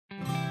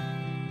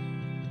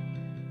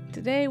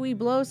Today we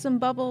blow some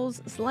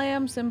bubbles,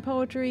 slam some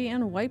poetry,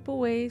 and wipe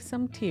away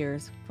some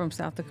tears. From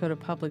South Dakota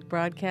Public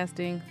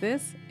Broadcasting,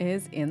 this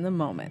is In the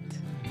Moment.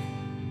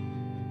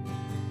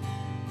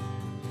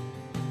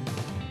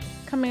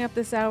 Coming up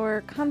this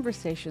hour,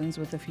 conversations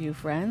with a few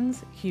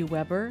friends, Hugh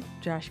Weber,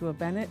 Joshua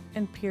Bennett,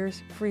 and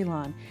Pierce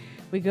Freelon.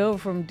 We go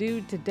from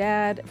dude to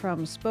dad,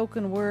 from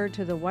spoken word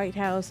to the White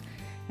House,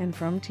 and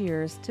from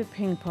tears to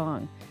ping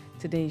pong.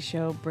 Today's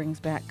show brings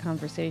back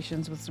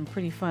conversations with some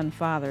pretty fun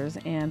fathers,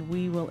 and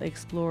we will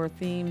explore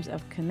themes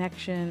of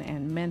connection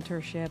and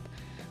mentorship.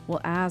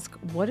 We'll ask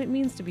what it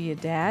means to be a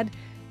dad,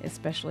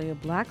 especially a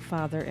black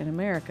father in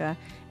America,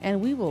 and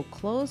we will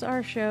close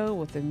our show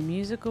with a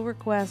musical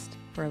request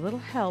for a little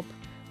help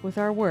with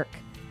our work.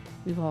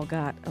 We've all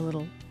got a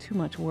little too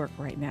much work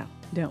right now,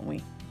 don't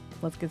we?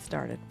 Let's get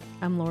started.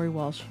 I'm Lori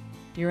Walsh.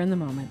 You're in the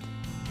moment.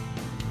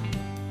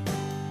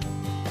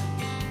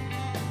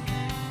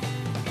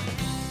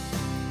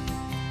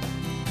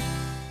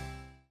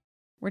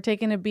 We're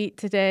taking a beat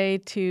today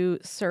to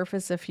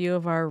surface a few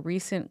of our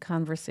recent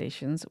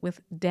conversations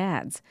with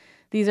dads.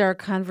 These are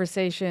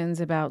conversations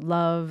about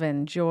love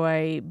and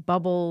joy,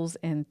 bubbles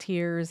and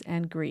tears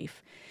and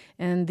grief.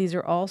 And these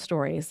are all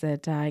stories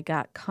that I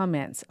got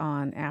comments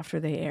on after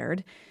they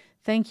aired.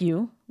 Thank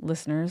you,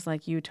 listeners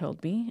like you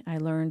told me. I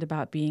learned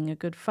about being a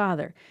good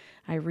father.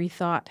 I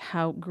rethought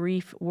how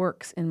grief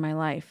works in my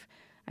life.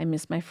 I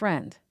miss my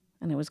friend,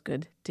 and it was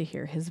good to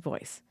hear his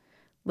voice.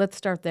 Let's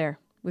start there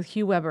with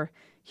Hugh Weber.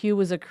 Hugh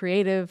was a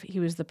creative. He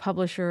was the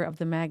publisher of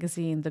the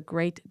magazine The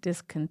Great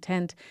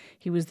Discontent.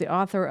 He was the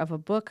author of a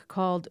book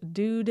called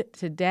Dude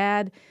to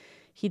Dad.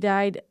 He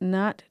died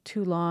not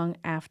too long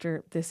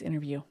after this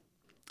interview.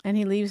 And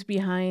he leaves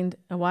behind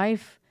a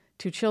wife,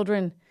 2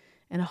 children,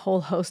 and a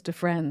whole host of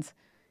friends.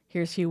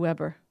 Here's Hugh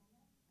Weber.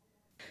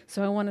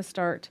 So I want to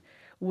start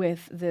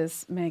with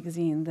this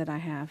magazine that I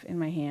have in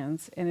my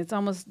hands. And it's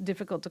almost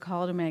difficult to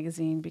call it a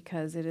magazine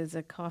because it is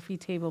a coffee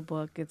table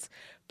book. It's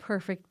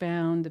perfect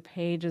bound. The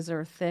pages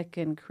are thick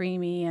and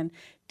creamy and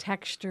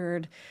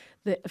textured.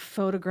 The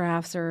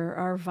photographs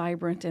are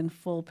vibrant and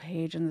full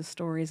page, and the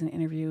stories and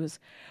interviews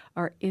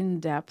are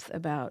in-depth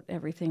about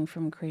everything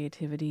from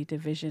creativity to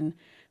vision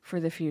for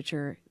the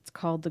future. It's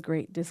called The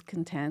Great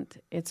Discontent.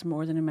 It's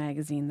more than a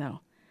magazine, though.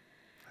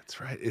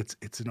 That's right.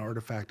 It's an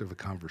artifact of a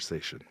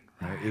conversation,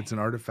 right? It's an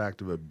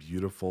artifact of a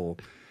beautiful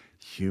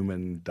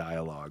human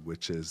dialogue,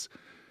 which is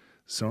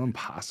so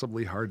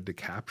impossibly hard to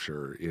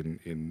capture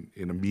in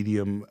a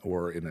medium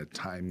or in a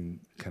time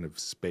kind of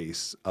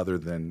space other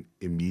than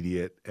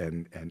immediate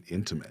and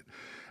intimate.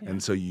 Yeah.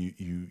 And so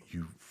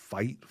you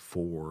fight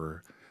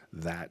for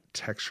that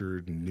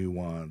textured,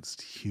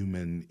 nuanced,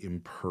 human,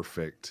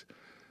 imperfect,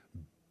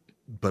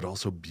 but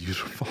also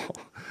beautiful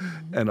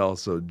and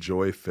also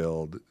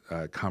joy-filled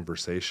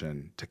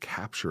conversation to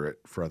capture it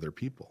for other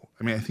people.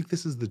 I mean, I think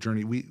this is the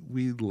journey.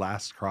 We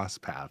last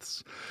crossed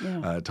paths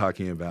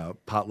talking about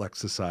potluck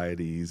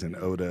societies and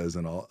ODAs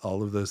and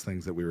all of those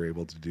things that we were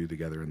able to do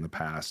together in the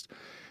past.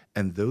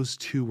 And those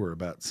two were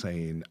about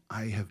saying,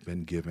 I have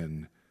been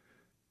given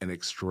an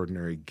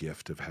extraordinary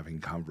gift of having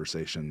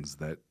conversations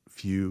that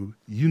few,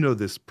 you know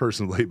this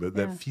personally, but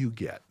that few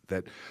get,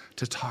 that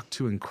to talk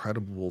to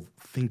incredible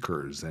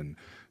thinkers and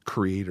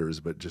creators,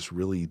 but just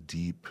really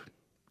deep,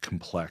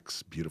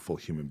 complex, beautiful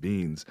human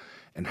beings.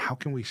 And how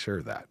can we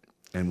share that?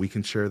 And we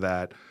can share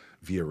that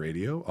via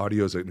radio.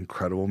 Audio is an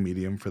incredible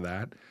medium for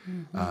that.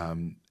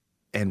 Mm-hmm.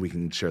 And we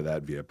can share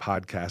that via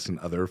podcasts and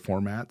other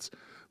formats.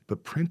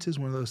 But print is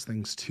one of those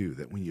things, too,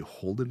 that when you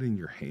hold it in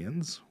your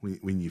hands,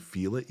 when you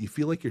feel it, you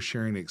feel like you're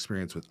sharing an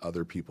experience with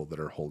other people that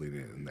are holding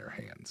it in their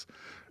hands,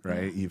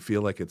 right? You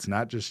feel like it's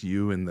not just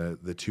you and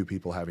the 2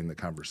 people having the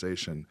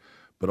conversation,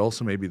 but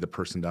also maybe the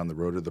person down the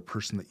road or the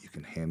person that you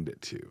can hand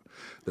it to,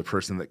 the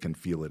person that can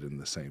feel it in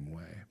the same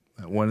way.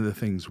 One of the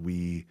things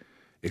we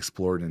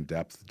explored in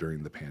depth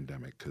during the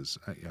pandemic, because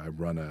I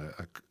run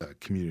a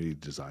community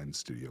design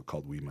studio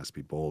called We Must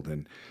Be Bold,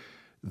 and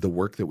the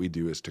work that we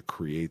do is to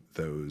create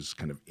those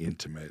kind of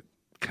intimate,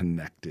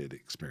 connected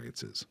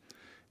experiences.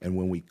 And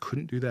when we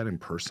couldn't do that in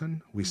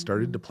person, we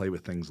started to play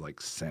with things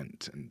like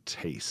scent and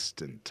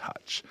taste and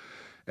touch.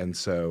 And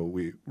so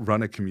we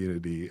run a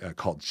community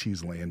called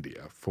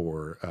Cheeselandia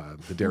for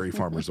the dairy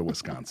farmers of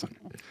Wisconsin.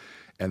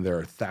 And there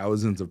are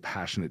thousands of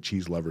passionate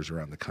cheese lovers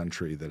around the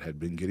country that had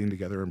been getting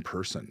together in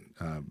person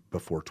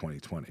before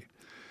 2020.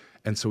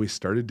 And so we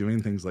started doing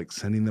things like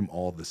sending them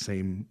all the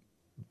same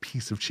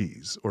piece of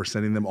cheese, or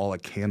sending them all a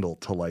candle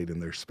to light in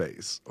their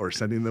space, or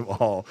sending them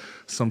all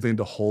something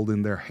to hold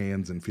in their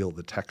hands and feel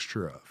the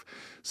texture of.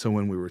 So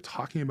when we were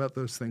talking about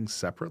those things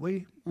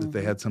separately, that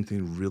they had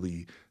something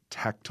really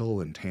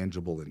tactile and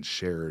tangible and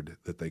shared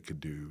that they could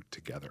do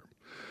together.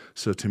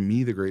 So to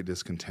me, The Great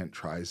Discontent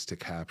tries to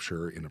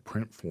capture in a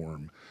print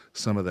form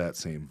some of that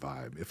same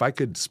vibe. If I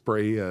could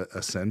spray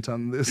a scent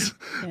on this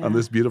on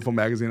this beautiful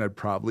magazine, I'd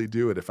probably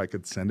do it. If I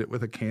could send it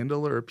with a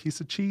candle or a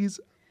piece of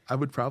cheese, I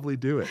would probably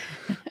do it.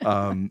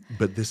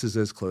 But this is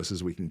as close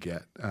as we can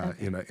get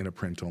in a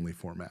print-only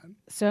format.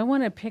 So I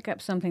want to pick up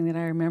something that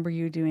I remember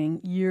you doing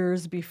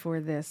years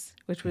before this,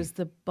 which was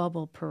the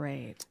bubble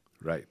parade.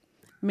 Right.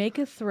 Make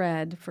a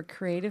thread for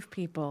creative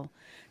people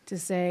to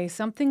say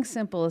something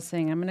simple as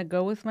saying, I'm going to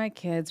go with my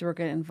kids. We're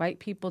going to invite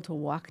people to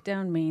walk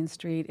down Main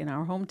Street in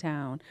our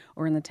hometown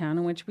or in the town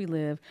in which we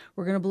live.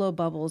 We're going to blow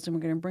bubbles and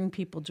we're going to bring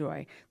people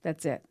joy.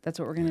 That's it. That's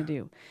what we're going to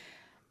do.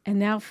 And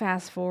now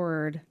fast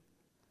forward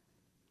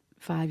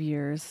 5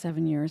 years,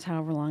 7 years,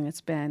 however long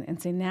it's been,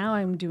 and say, now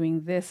I'm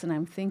doing this and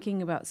I'm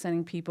thinking about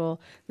sending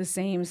people the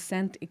same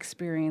scent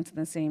experience and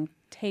the same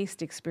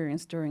taste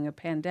experience during a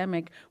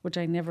pandemic, which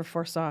I never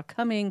foresaw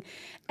coming,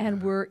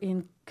 and we're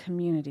in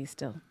community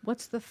still.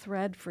 What's the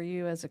thread for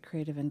you as a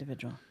creative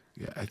individual?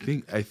 Yeah,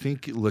 I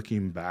think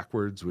looking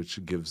backwards,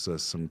 which gives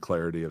us some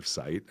clarity of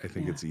sight, I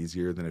think it's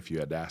easier than if you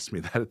had asked me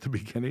that at the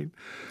beginning.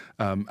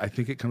 I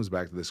think it comes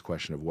back to this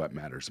question of what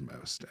matters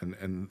most.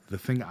 And the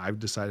thing I've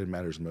decided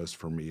matters most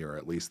for me, or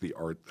at least the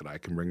art that I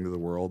can bring to the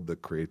world, the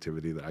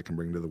creativity that I can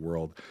bring to the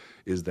world,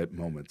 is that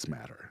moments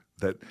matter.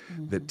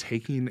 That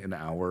taking an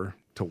hour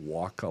to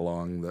walk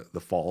along the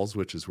falls,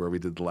 which is where we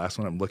did the last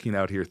one. I'm looking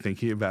out here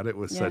thinking about it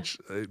with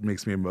it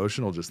makes me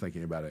emotional just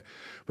thinking about it.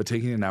 But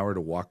taking an hour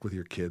to walk with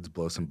your kids,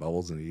 blow some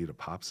bubbles, and eat a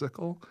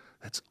popsicle,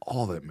 that's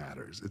all that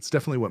matters. It's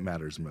definitely what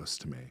matters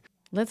most to me.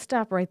 Let's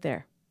stop right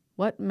there.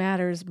 What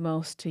matters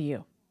most to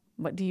you?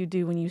 What do you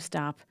do when you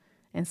stop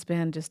and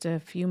spend just a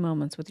few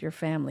moments with your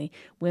family?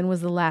 When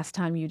was the last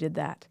time you did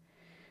that?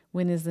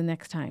 When is the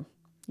next time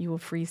you will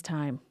freeze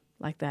time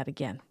like that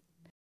again?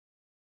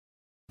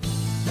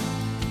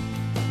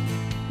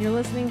 You're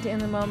listening to In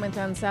the Moment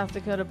on South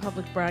Dakota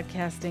Public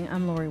Broadcasting.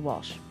 I'm Lori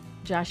Walsh.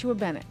 Joshua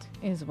Bennett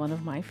is one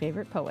of my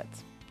favorite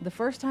poets. The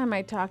first time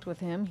I talked with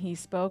him, he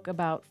spoke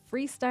about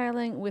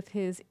freestyling with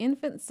his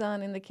infant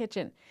son in the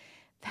kitchen.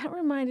 That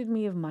reminded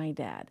me of my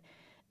dad.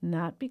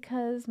 Not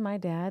because my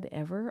dad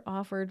ever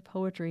offered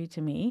poetry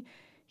to me.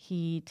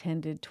 He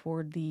tended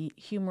toward the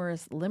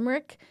humorous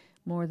limerick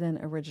more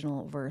than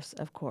original verse,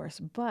 of course,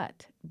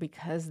 but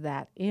because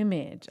that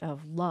image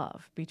of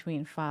love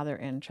between father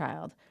and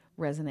child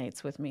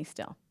resonates with me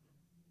still.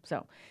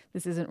 So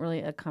this isn't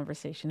really a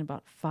conversation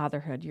about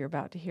fatherhood you're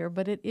about to hear,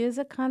 but it is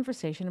a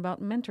conversation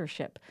about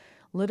mentorship,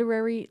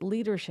 literary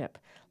leadership,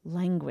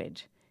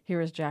 language.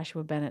 Here is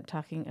Joshua Bennett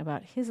talking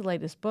about his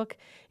latest book.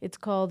 It's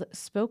called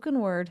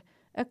Spoken Word,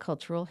 A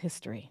Cultural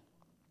History.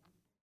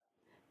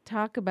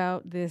 Talk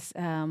about this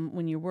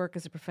when you work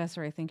as a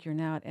professor. I think you're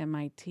now at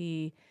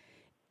MIT.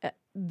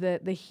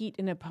 The heat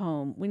in a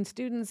poem. When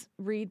students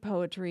read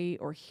poetry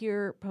or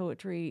hear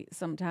poetry,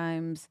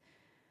 sometimes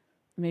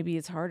maybe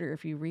it's harder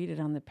if you read it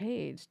on the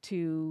page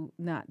to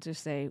not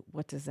just say,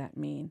 what does that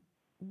mean?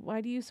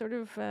 Why do you sort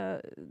of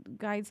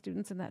guide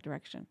students in that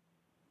direction?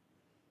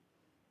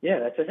 Yeah,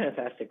 that's a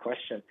fantastic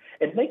question.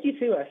 And thank you,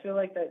 too. I feel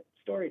like that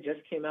story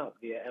just came out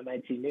via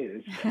MIT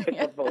News a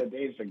couple of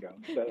days ago.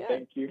 So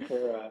thank you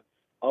for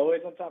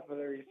always on top of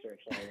the research.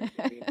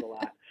 It means a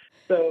lot.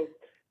 So,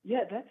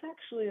 yeah, that's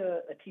actually a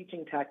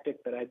teaching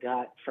tactic that I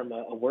got from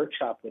a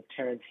workshop with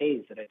Terrence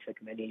Hayes that I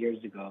took many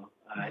years ago,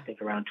 I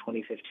think around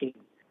 2015.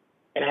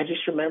 And I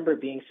just remember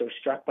being so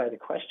struck by the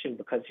question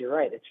because you're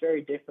right. It's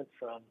very different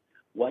from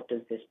what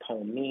does this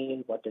poem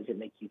mean? What does it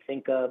make you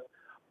think of?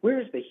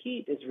 Whereas the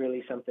heat is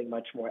really something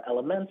much more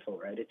elemental,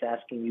 right? It's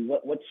asking you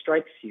what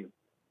strikes you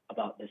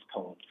about this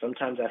poem.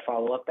 Sometimes I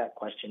follow up that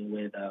question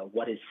with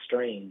what is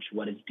strange,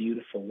 what is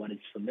beautiful, what is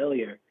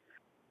familiar.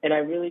 And I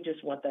really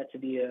just want that to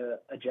be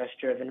a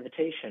gesture of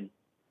invitation,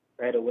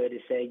 right? A way to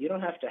say, you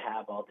don't have to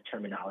have all the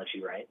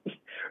terminology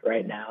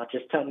right now.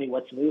 Just tell me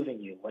what's moving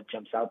you, what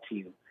jumps out to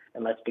you,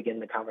 and let's begin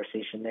the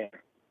conversation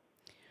there.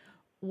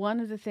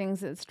 One of the things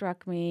that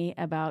struck me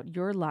about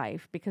your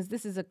life, because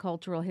this is a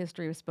cultural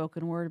history of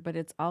spoken word, but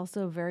it's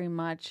also very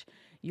much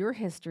your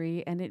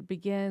history, and it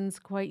begins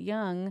quite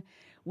young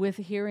with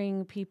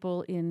hearing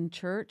people in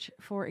church,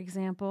 for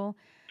example.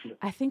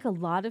 I think a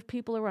lot of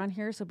people around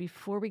here, so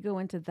before we go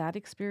into that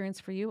experience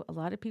for you, a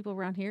lot of people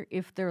around here,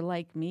 if they're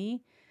like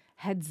me,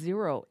 had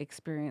zero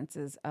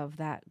experiences of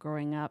that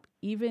growing up.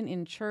 Even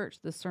in church,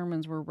 the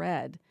sermons were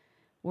read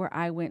where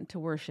I went to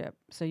worship.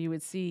 So you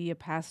would see a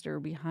pastor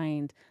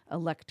behind a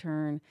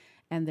lectern,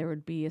 and there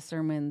would be a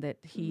sermon that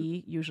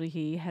usually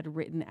he had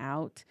written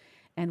out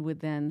and would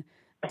then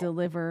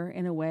deliver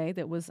in a way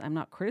that was, I'm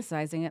not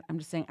criticizing it, I'm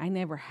just saying I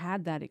never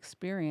had that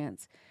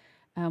experience.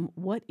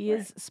 What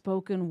is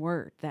spoken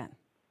word then?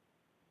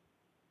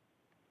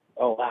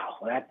 Oh, wow.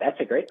 Well, that's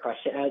a great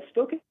question.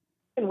 Spoken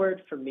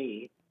word for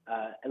me,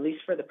 at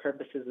least for the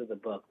purposes of the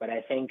book, but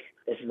I think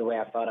this is the way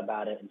I've thought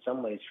about it in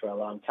some ways for a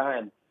long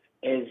time,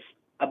 is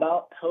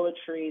about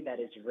poetry that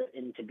is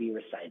written to be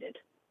recited,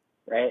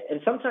 right?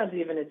 And sometimes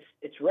even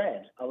it's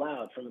read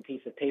aloud from a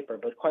piece of paper,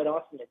 but quite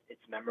often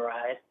it's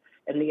memorized.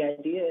 And the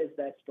idea is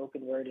that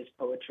spoken word is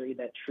poetry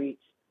that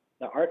treats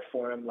the art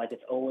form like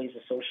it's always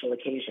a social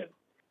occasion,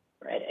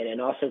 right? And it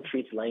also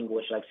treats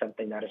language like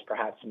something that is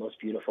perhaps most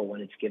beautiful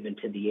when it's given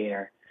to the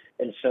air.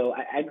 And so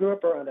I grew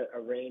up around a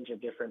range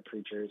of different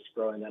preachers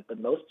growing up, but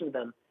most of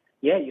them,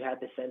 yeah, you had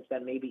the sense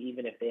that maybe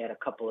even if they had a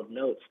couple of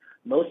notes,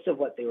 most of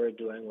what they were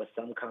doing was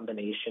some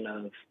combination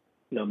of,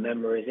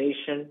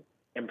 memorization,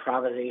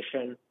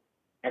 improvisation,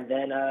 and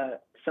then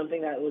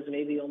something that was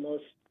maybe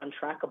almost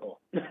untrackable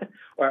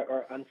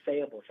or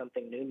unsayable,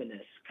 something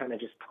numinous, kind of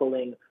just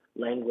pulling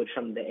language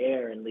from the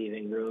air and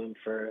leaving room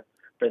for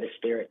the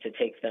spirit to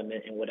take them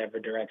in whatever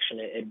direction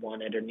it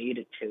wanted or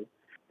needed to.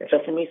 And so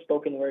for me,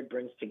 spoken word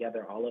brings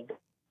together all of the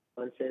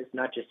influences,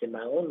 not just in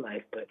my own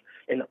life, but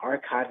in the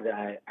archive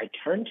that I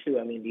turned to.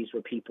 I mean, these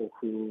were people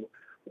who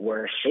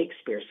were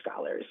Shakespeare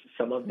scholars.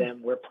 Some of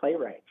them were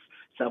playwrights.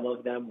 Some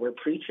of them were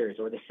preachers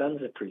or the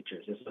sons of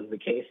preachers. This was the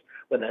case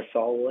with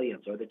Saul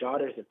Williams, or the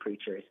daughters of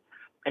preachers.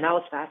 And I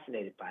was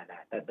fascinated by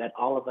that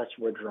all of us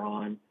were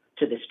drawn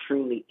to this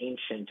truly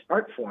ancient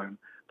art form,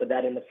 but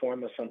that in the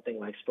form of something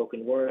like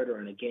spoken word or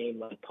in a game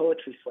like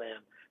Poetry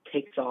Slam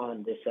takes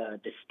on this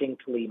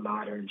distinctly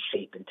modern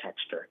shape and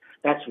texture.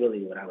 That's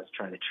really what I was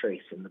trying to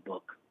trace in the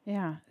book.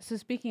 Yeah. So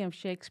speaking of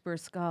Shakespeare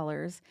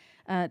scholars,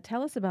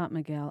 tell us about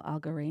Miguel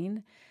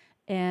Algarín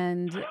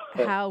and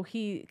how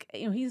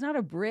he's not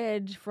a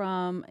bridge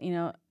from,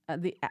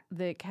 the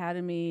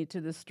academy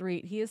to the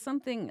street. He is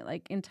something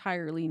like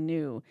entirely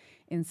new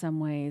in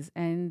some ways.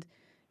 And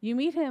you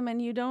meet him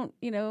and you don't,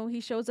 he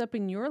shows up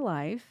in your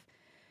life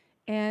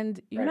and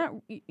you're Right.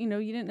 not,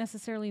 you didn't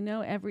necessarily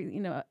know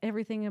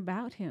everything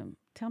about him.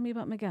 Tell me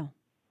about Miguel.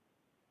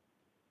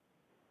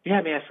 Yeah,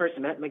 I mean, I first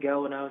met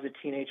Miguel when I was a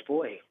teenage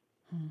boy.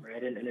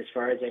 Right, and as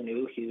far as I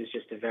knew, he was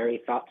just a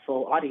very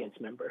thoughtful audience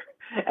member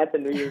at the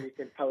New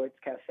Eureka Poets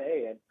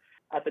Cafe. And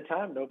at the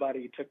time,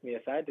 nobody took me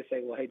aside to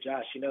say, well, hey,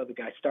 Josh, the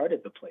guy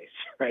started the place,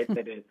 right?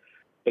 That it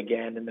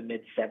began in the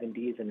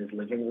mid-'70s in his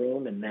living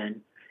room. And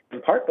then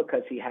in part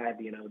because he had,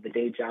 the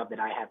day job that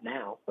I have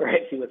now,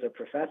 right? He was a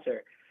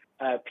professor.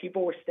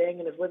 People were staying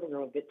in his living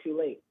room a bit too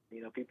late.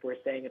 People were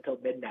staying until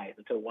midnight,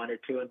 until 1 or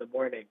 2 in the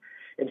morning.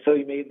 And so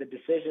he made the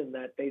decision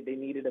that they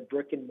needed a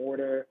brick and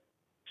mortar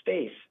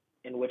space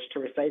in which to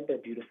recite their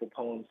beautiful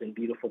poems and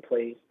beautiful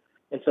plays.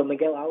 And so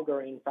Miguel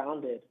Algarín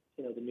founded,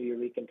 the New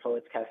Eureka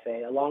Poets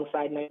Cafe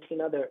alongside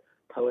 19 other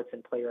poets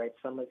and playwrights,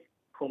 some of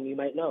whom you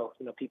might know,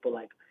 people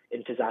like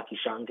Ntozake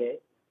Shange,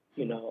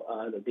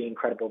 the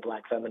incredible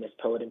Black feminist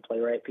poet and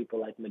playwright, people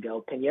like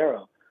Miguel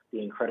Piñero,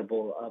 the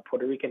incredible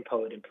Puerto Rican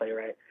poet and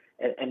playwright,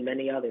 and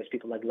many others,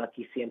 people like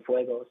Lucky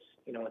Cienfuegos,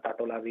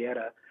 Tato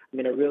Laviera. I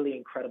mean, a really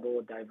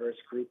incredible, diverse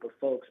group of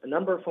folks, a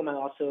number of whom I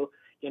also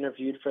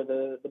interviewed for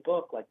the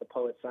book, like the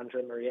poet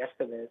Sandra Maria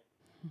Estevez.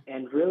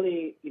 And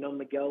really,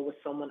 Miguel was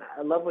someone,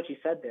 I love what you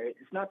said there. It's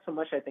not so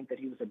much, I think, that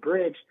he was a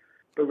bridge,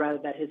 but rather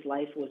that his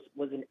life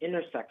was an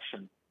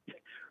intersection,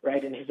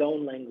 right? In his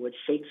own language,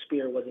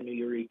 Shakespeare was a New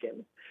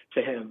Eurekan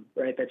to him,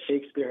 right? That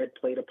Shakespeare had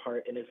played a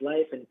part in his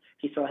life, and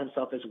he saw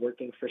himself as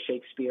working for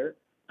Shakespeare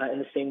in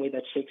the same way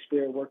that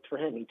Shakespeare worked for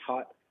him. He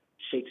taught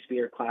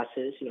Shakespeare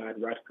classes, at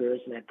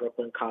Rutgers and at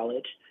Brooklyn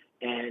College.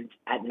 And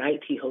at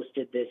night, he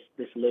hosted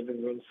this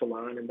living room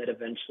salon, and that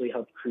eventually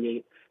helped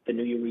create the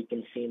New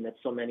Eurekan scene that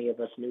so many of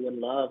us knew and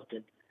loved.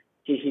 And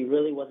he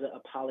really was a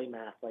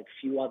polymath like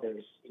few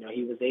others.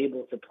 He was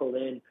able to pull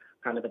in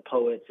kind of the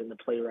poets and the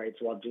playwrights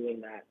while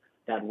doing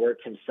that work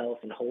himself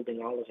and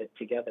holding all of it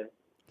together.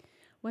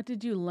 What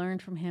did you learn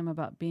from him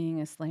about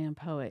being a slam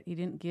poet? He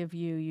didn't give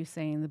you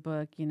say in the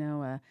book,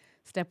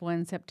 step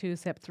 1, step 2,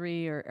 step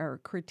 3,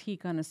 or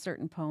critique on a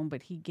certain poem,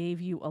 but he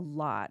gave you a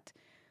lot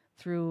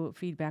through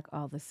feedback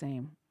all the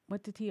same.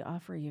 What did he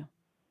offer you?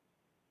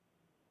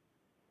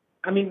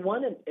 I mean,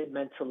 one, it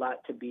meant a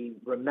lot to be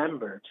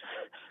remembered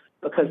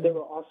because there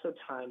were also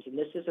times, and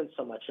this isn't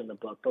so much in the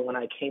book, but when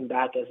I came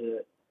back as a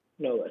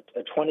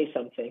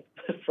 20-something,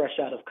 fresh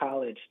out of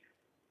college,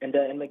 and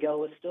Miguel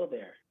was still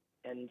there.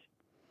 And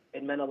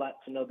it meant a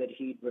lot to know that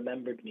he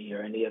remembered me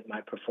or any of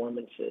my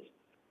performances.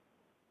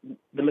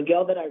 The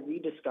Miguel that I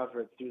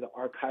rediscovered through the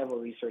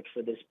archival research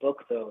for this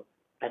book, though,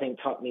 I think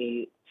taught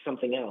me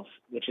something else,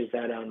 which is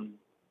that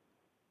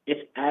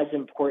it's as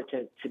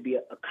important to be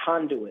a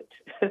conduit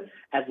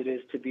as it is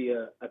to be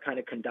a kind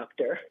of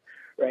conductor,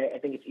 right? I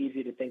think it's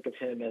easy to think of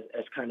him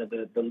as kind of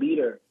the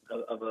leader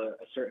of a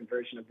certain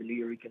version of the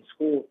New Eurekan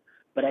school,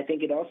 but I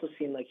think it also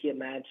seemed like he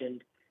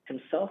imagined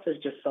himself as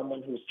just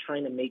someone who was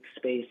trying to make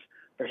space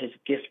for his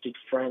gifted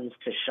friends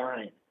to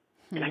shine.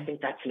 And I think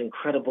that's an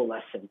incredible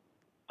lesson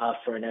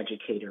for an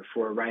educator,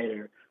 for a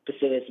writer, to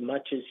say as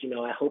much as,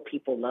 I hope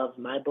people love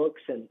my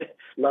books and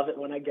love it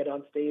when I get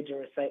on stage and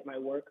recite my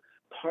work.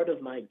 Part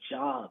of my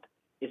job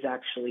is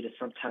actually to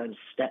sometimes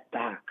step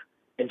back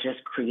and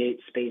just create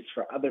space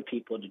for other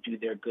people to do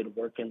their good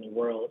work in the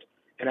world.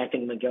 And I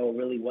think Miguel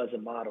really was a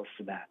model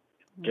for that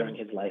during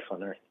his life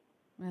on Earth.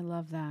 I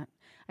love that.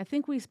 I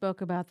think we spoke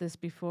about this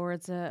before.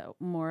 It's a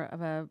more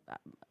of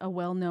a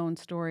well-known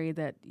story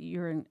that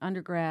you're an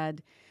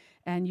undergrad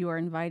and you are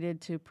invited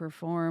to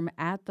perform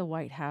at the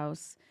White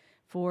House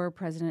for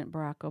President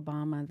Barack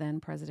Obama,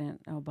 then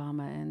President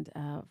Obama, and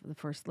the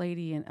First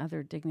Lady and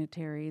other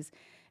dignitaries.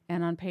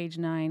 And on page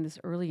 9, this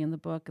early in the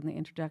book, in the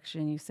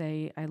introduction, you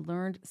say, I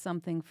learned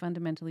something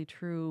fundamentally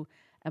true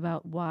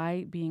about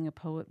why being a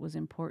poet was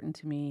important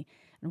to me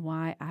and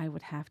why I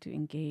would have to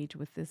engage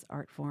with this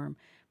art form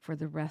for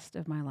the rest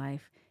of my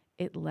life.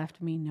 It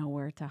left me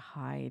nowhere to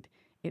hide.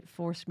 It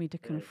forced me to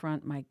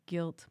confront my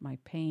guilt, my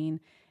pain,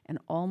 and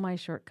all my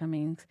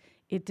shortcomings.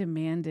 It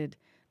demanded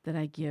that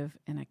I give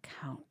an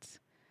account.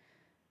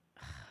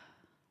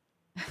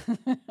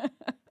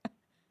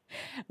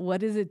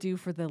 What does it do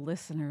for the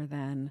listener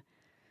then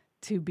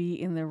to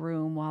be in the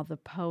room while the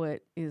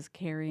poet is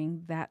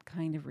carrying that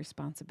kind of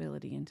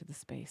responsibility into the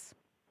space?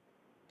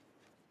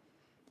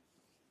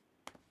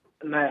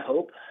 My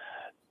hope,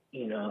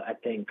 I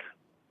think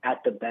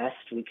at the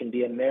best we can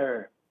be a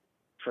mirror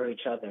for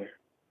each other,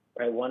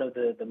 right? One of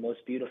the most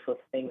beautiful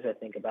things I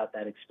think about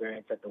that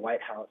experience at the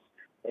White House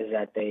is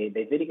that they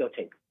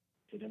videotaped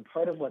it. And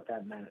part of what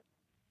that meant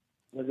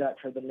was that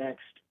for the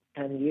next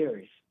 10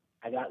 years,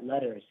 I got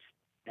letters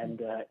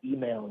and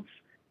emails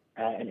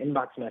and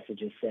inbox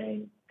messages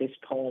saying, this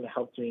poem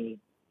helped me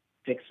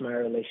fix my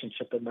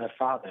relationship with my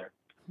father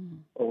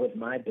or with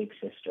my big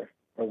sister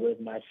or with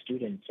my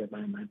students or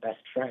my best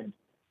friend.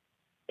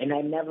 And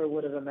I never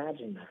would have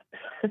imagined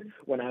that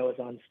when I was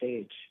on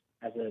stage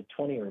as a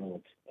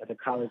 20-year-old, as a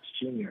college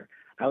junior.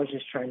 I was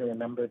just trying to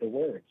remember the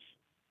words.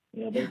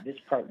 This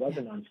part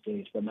wasn't on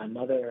stage, but my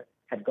mother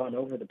had gone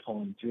over the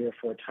poem 3 or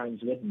 4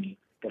 times with me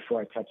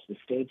before I touched the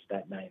stage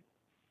that night.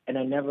 And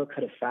I never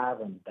could have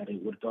fathomed that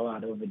it would go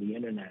out over the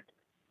internet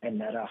and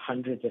that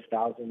hundreds of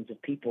thousands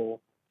of people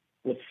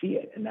would see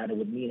it and that it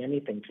would mean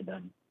anything to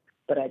them.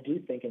 But I do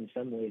think in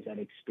some ways that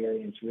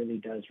experience really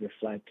does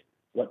reflect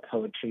what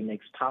poetry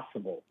makes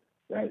possible,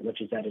 right?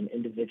 Which is that an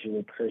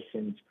individual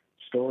person's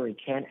story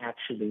can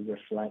actually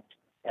reflect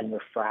and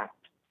refract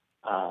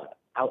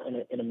out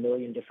in a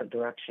million different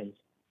directions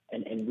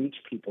and reach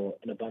people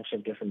in a bunch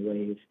of different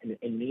ways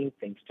and mean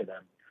things to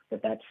them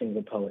that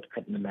single poet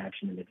couldn't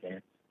imagine in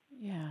advance.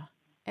 Yeah.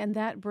 And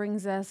that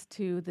brings us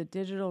to the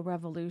digital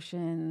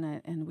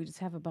revolution, and we just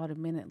have about a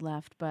minute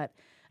left. But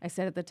I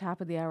said at the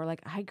top of the hour,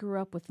 I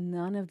grew up with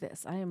none of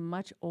this. I am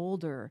much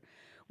older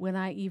when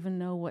I even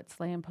know what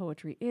slam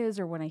poetry is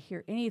or when I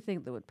hear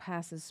anything that would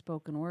pass as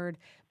spoken word.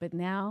 But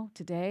now,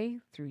 today,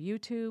 through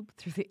YouTube,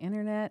 through the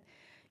internet,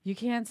 you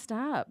can't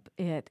stop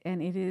it.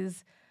 And it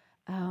is,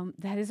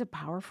 that is a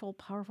powerful,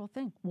 powerful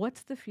thing.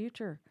 What's the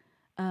future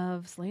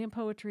of slam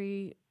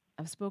poetry,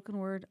 of spoken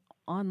word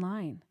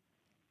online?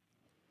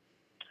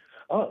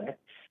 Oh,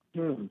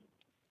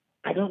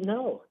 I don't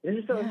know. This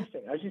is so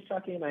interesting. I was just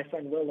talking to my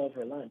friend Will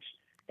over lunch,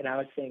 and I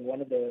was saying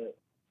one of the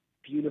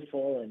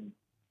beautiful and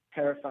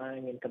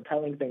terrifying and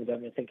compelling things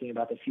I've been thinking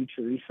about the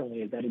future recently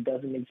is that it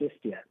doesn't exist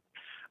yet.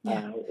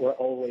 Yeah. We're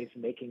always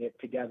making it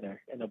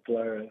together in a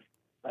blur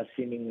of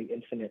seemingly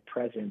infinite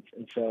presence.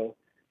 And so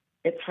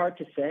it's hard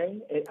to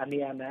say. I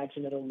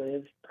imagine it'll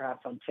live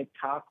perhaps on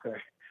TikTok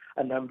or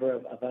a number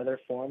of other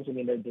forms.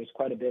 There's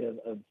quite a bit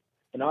of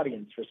an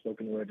audience for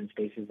spoken word in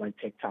spaces like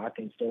TikTok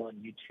and still on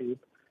YouTube.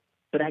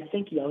 But I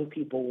think young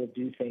people will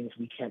do things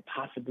we can't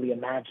possibly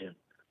imagine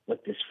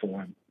with this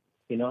form.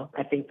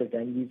 I think the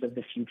venues of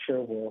the future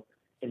will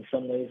in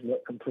some ways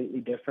look completely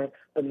different,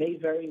 but may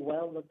very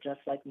well look just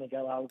like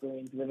Miguel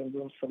Algarin's living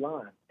room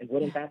salon. And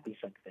wouldn't that be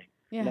something?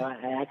 Yeah.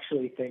 I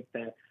actually think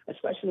that,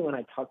 especially when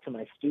I talk to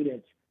my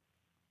students,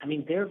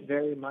 they're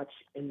very much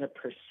in the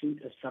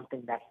pursuit of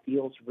something that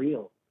feels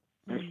real,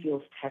 that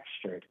feels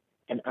textured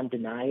and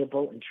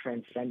undeniable and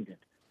transcendent.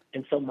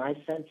 And so my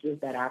sense is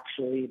that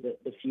actually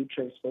the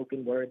future of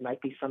spoken word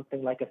might be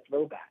something like a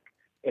throwback.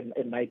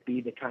 It might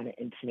be the kind of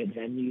intimate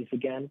venues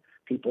again,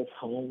 people's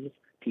homes,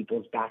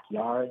 people's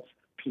backyards,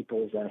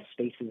 people's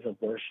spaces of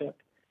worship.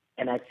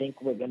 And I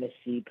think we're going to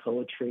see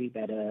poetry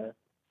that,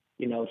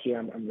 here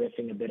I'm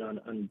riffing a bit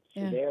on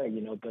Severe,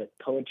 but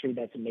poetry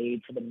that's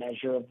made for the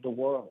measure of the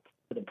world,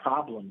 for the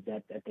problems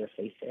that they're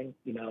facing,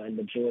 and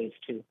the joys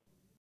too.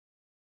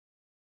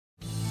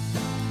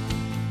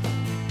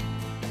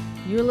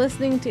 You're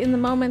listening to In the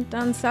Moment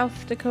on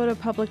South Dakota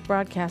Public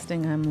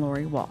Broadcasting. I'm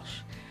Lori Walsh.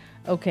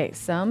 Okay,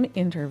 some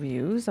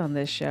interviews on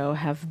this show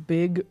have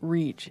big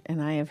reach,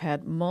 and I have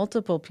had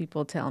multiple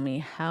people tell me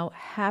how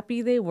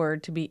happy they were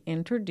to be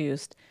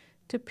introduced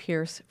to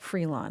Pierce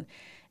Freelon.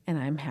 And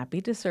I'm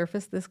happy to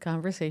surface this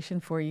conversation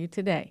for you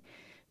today.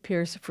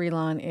 Pierce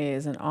Freelon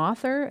is an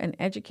author, an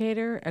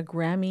educator, a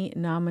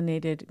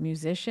Grammy-nominated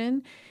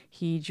musician.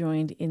 He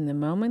joined In the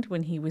Moment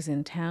when he was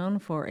in town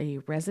for a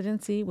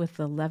residency with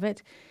the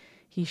Levitt.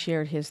 He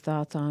shared his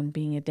thoughts on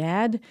being a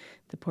dad,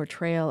 the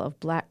portrayal of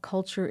Black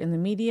culture in the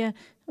media,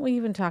 and we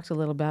even talked a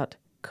little about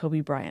Kobe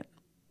Bryant.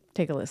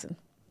 Take a listen.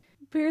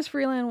 Pierce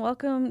Freelon,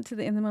 welcome to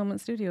the In the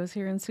Moment studios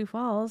here in Sioux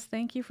Falls.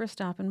 Thank you for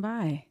stopping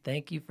by.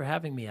 Thank you for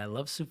having me. I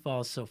love Sioux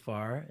Falls so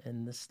far,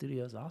 and this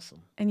studio is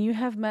awesome. And you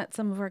have met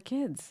some of our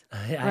kids, I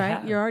right?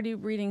 have. You're already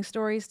reading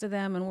stories to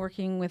them and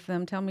working with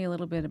them. Tell me a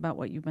little bit about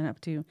what you've been up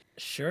to.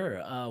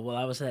 Sure. Well,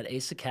 I was at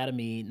Ace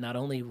Academy. Not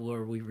only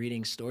were we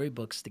reading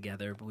storybooks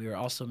together, but we were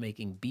also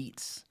making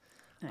beats.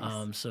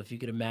 Nice. So if you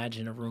could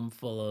imagine a room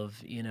full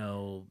of,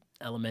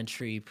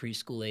 elementary,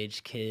 preschool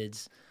age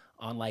kids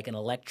on like an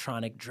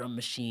electronic drum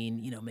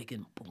machine,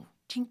 making boom,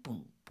 ching,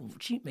 boom, boom,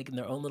 ching, making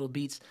their own little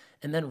beats,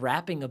 and then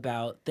rapping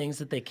about things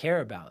that they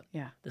care about.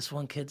 Yeah. This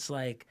one kid's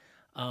like,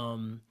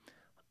 I'm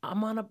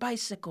on a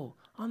bicycle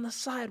on the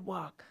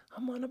sidewalk.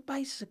 I'm on a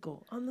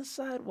bicycle on the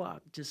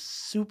sidewalk.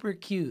 Just super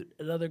cute.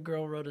 Another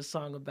girl wrote a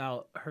song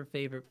about her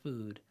favorite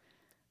food,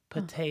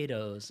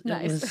 potatoes.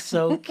 Nice. It was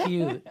so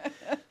cute.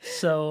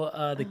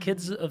 So the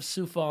kids of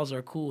Sioux Falls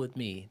are cool with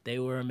me. They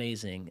were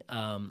amazing.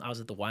 I was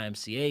at the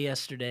YMCA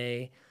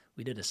yesterday.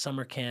 We did a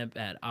summer camp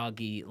at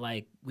Augie.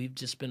 Like, we've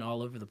just been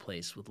all over the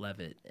place with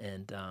Levitt.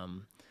 And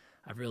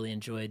I've really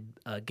enjoyed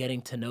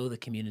getting to know the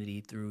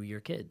community through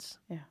your kids.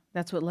 Yeah,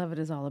 that's what Levitt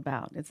is all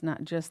about. It's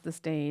not just the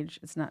stage.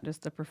 It's not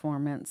just the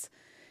performance.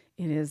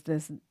 It is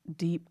this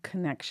deep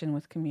connection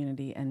with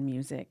community and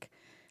music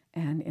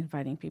and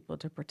inviting people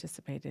to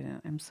participate in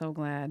it. I'm so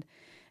glad.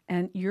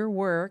 And your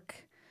work,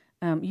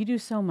 you do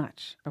so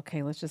much.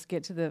 Okay, let's just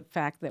get to the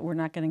fact that we're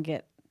not going to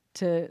get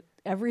to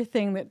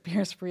everything that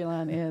Pierce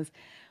Freelon is.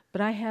 But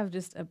I have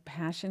just a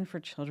passion for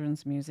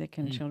children's music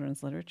and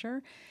children's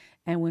literature.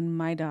 And when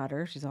my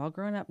daughter, she's all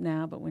grown up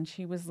now, but when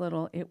she was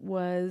little, it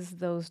was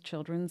those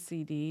children's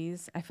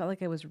CDs. I felt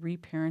like I was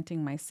reparenting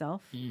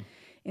myself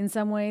in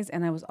some ways,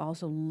 and I was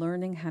also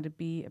learning how to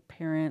be a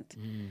parent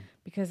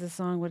because a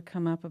song would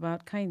come up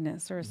about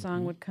kindness, or a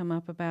song would come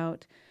up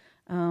about,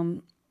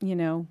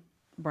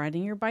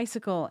 riding your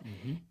bicycle.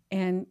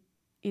 And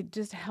it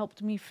just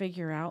helped me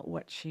figure out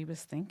what she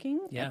was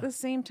thinking at the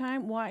same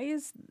time. Why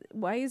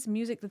is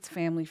music that's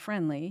family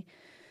friendly,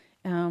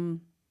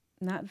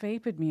 not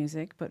vapid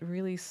music, but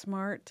really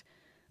smart,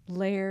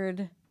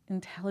 layered,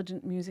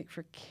 intelligent music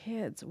for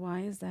kids? Why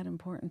is that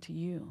important to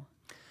you?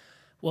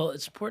 Well,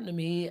 it's important to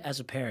me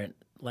as a parent.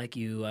 Like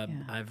you,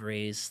 I've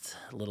raised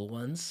little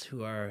ones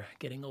who are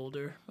getting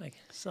older. My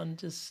son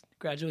just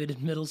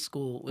graduated middle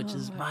school, which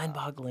is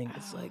mind-boggling.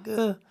 It's like,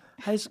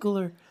 high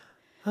schooler.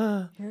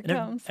 Here it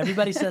comes.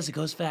 Everybody says it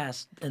goes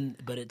fast,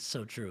 but it's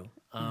so true.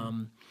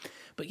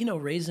 But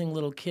raising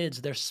little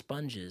kids, they're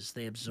sponges.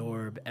 They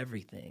absorb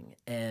everything.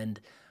 And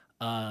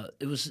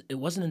it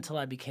wasn't until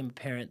I became a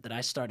parent that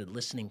I started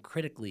listening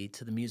critically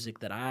to the music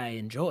that I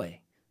enjoy.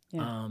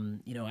 Yeah.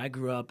 I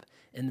grew up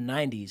in the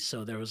 90s,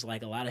 so there was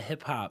like a lot of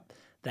hip hop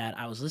that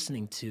I was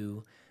listening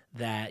to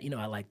that,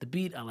 I like the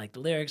beat, I like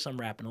the lyrics, I'm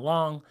rapping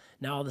along.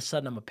 Now all of a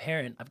sudden I'm a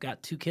parent, I've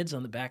got 2 kids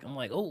on the back. I'm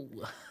like,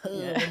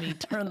 let me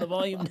turn the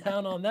volume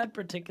down on that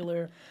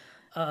particular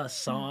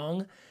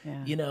song,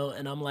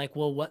 and I'm like,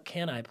 well, what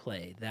can I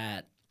play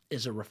that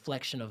is a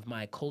reflection of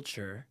my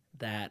culture,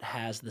 that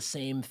has the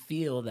same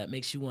feel, that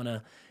makes you want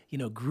to,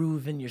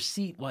 groove in your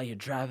seat while you're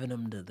driving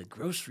them to the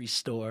grocery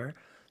store,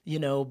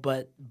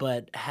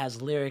 but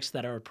has lyrics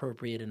that are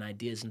appropriate and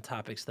ideas and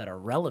topics that are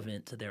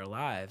relevant to their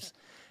lives.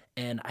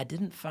 And I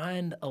didn't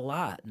find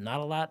not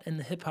a lot in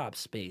the hip hop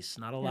space,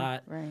 not a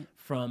lot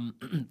from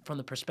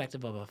the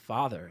perspective of a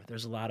father.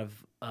 There's a lot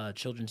of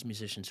children's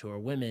musicians who are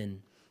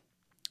women,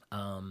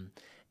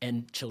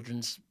 and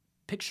children's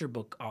picture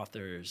book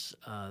authors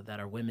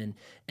that are women.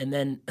 And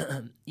then,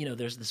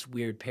 there's this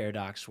weird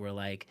paradox where,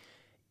 like,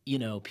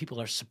 people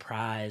are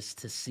surprised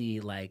to see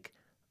like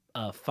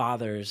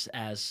fathers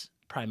as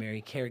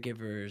primary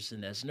caregivers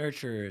and as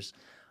nurturers.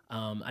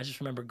 I just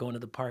remember going to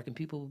the park and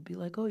people would be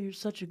like, "Oh, you're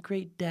such a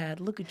great dad.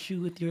 Look at you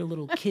with your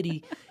little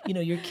kitty,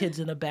 your kid's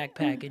in a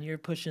backpack and you're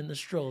pushing the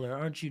stroller.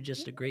 Aren't you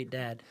just a great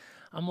dad?"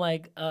 I'm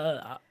like,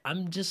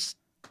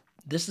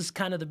 this is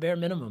kind of the bare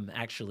minimum,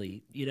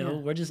 actually.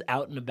 We're just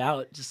out and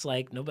about, just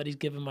like nobody's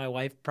giving my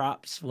wife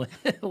props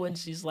when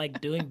she's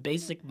like doing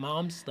basic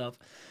mom stuff.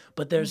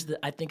 But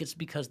I think it's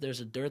because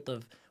there's a dearth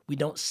of, we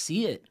don't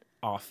see it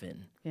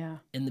often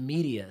in the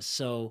media.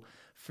 So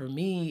for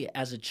me,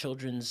 as a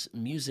children's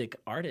music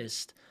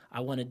artist, I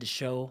wanted to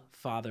show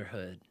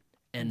fatherhood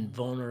and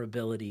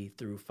vulnerability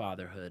through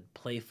fatherhood,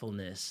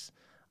 playfulness,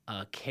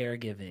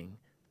 caregiving,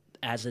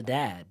 as a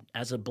dad,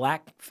 as a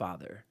Black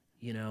father,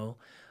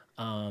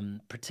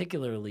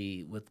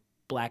 particularly with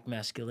Black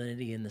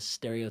masculinity and the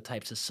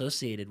stereotypes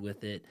associated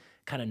with it.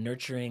 Kind of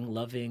nurturing,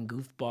 loving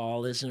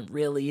goofball isn't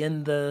really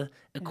in the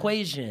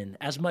equation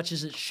as much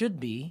as it should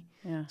be.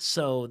 Yeah.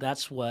 So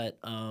that's what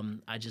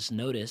I just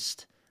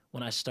noticed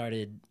when I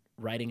started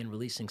writing and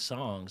releasing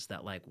songs,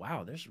 that like,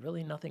 wow, there's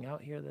really nothing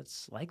out here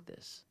that's like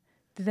this.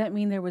 Did that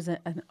mean there was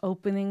an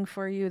opening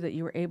for you that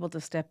you were able to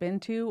step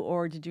into,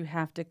 or did you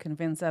have to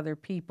convince other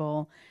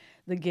people,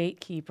 the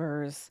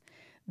gatekeepers,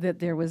 that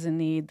there was a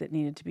need that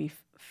needed to be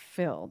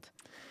filled?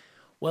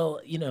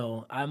 Well,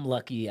 I'm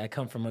lucky. I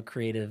come from a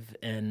creative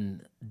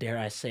and, dare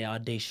I say,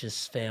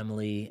 audacious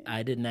family.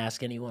 I didn't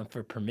ask anyone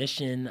for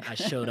permission. I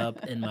showed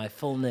up in my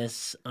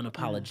fullness,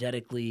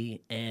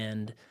 unapologetically,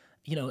 and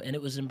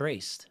it was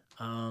embraced.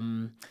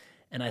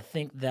 And I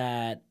think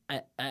that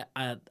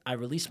I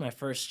released my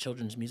first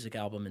children's music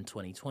album in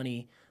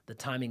 2020. The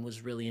timing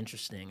was really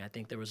interesting. I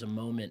think there was a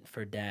moment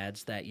for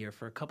dads that year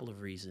for a couple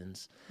of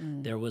reasons.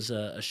 There was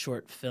a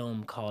short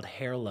film called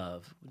Hair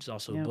Love, which is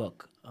also a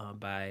book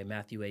by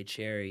Matthew A.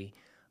 Cherry,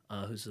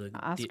 who's the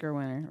Oscar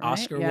winner, right?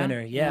 Oscar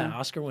winner,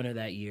 Oscar winner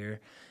that year.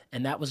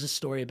 And that was a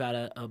story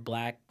about a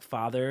Black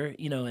father,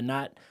 and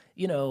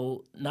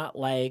not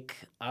like,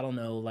 I don't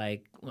know,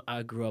 like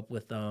I grew up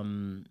with,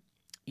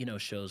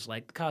 shows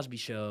like The Cosby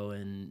Show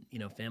and,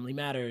 Family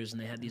Matters,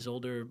 and they had these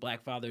older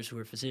Black fathers who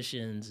were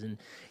physicians. And,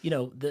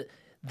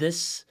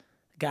 this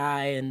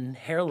guy in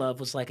Hair Love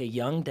was like a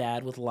young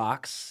dad with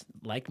locks,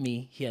 like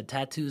me. He had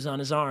tattoos on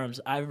his arms.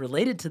 I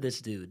related to this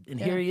dude. And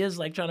here he is,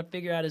 like, trying to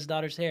figure out his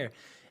daughter's hair.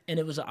 And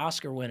it was an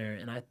Oscar winner,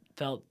 and I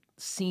felt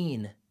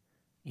seen.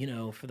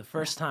 For the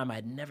first time,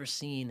 I'd never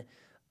seen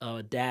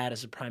a dad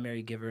as a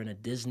primary giver in a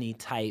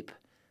Disney-type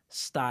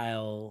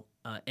style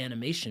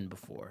animation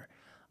before.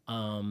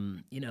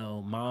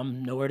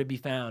 Mom nowhere to be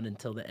found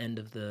until the end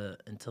of the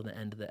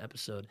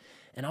episode.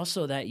 And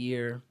also that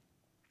year,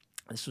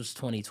 this was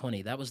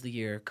 2020. That was the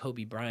year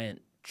Kobe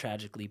Bryant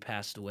tragically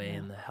passed away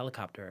in the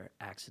helicopter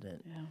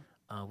accident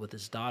with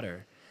his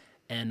daughter.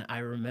 And I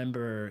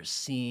remember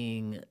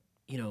seeing,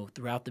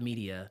 throughout the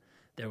media,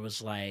 there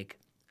was like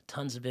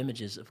tons of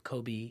images of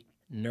Kobe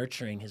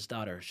nurturing his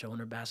daughter, showing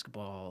her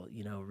basketball,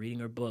 reading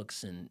her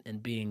books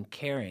and being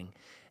caring.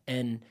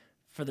 And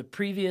for the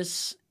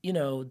previous,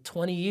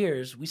 20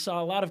 years, we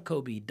saw a lot of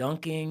Kobe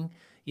dunking,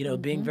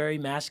 being very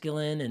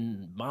masculine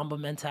and Mamba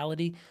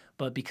mentality.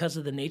 But because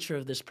of the nature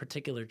of this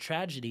particular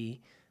tragedy,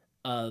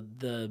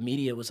 the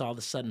media was all of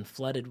a sudden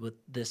flooded with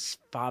this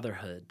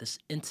fatherhood, this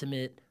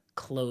intimate,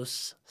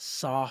 close,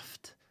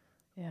 soft,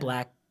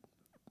 Black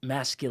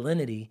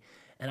masculinity.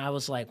 And I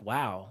was like,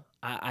 wow,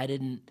 I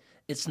didn't,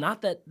 it's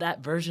not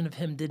that version of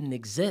him didn't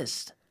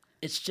exist.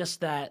 It's just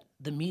that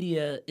the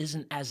media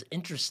isn't as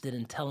interested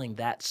in telling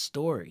that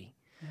story.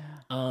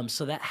 Yeah.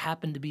 So that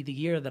happened to be the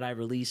year that I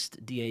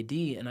released DAD.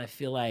 And I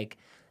feel like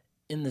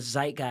in the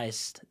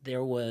zeitgeist,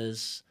 there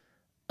was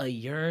a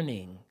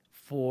yearning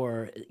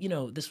for,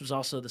 this was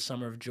also the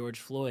summer of George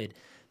Floyd.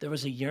 There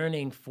was a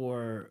yearning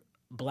for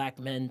Black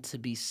men to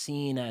be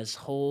seen as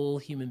whole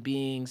human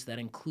beings that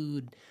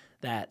include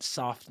that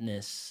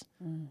softness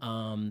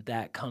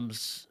that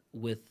comes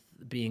with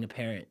being a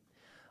parent.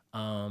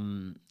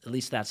 At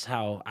least that's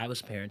how I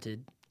was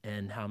parented,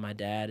 and how my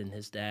dad and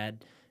his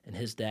dad,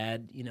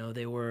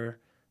 they were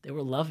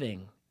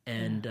loving.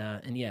 And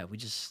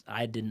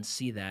I didn't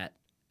see that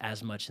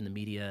as much in the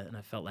media, and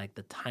I felt like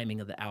the timing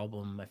of the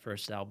album, my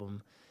first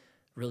album,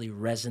 really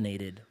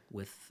resonated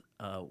with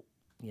a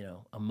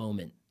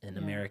moment in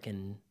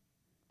American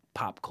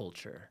pop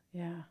culture.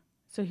 Yeah.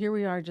 So here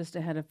we are just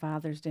ahead of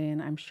Father's Day,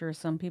 and I'm sure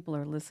some people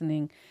are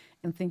listening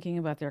and thinking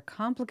about their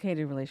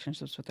complicated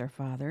relationships with their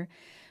father.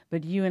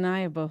 But you and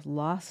I have both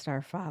lost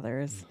our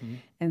fathers. Mm-hmm.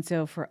 And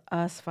so for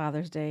us,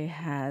 Father's Day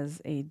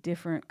has a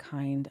different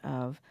kind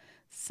of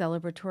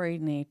celebratory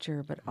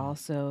nature, but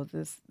also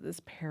this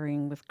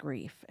pairing with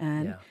grief.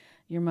 And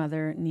your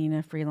mother,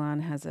 Nina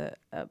Freelon, has a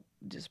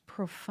just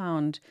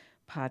profound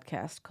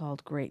podcast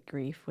called Great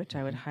Grief, which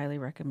I would highly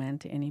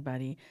recommend to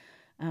anybody,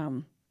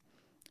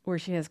 where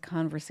she has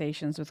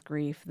conversations with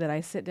grief that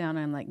I sit down and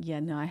I'm like,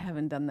 no, I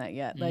haven't done that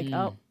yet. Like,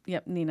 oh,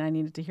 yep, Nina, I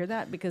needed to hear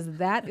that, because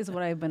that is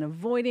what I've been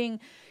avoiding,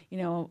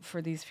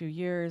 for these few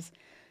years.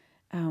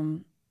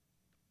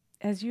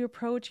 As you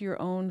approach your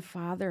own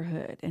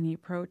fatherhood and you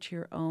approach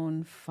your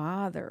own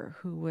father,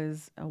 who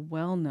was a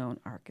well-known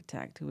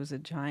architect, who was a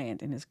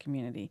giant in his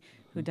community,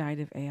 who died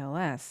of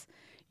ALS,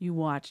 you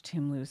watched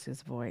him lose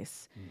his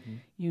voice. Mm-hmm.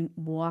 You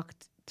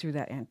walked through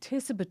that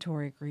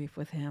anticipatory grief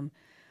with him.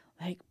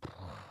 Like,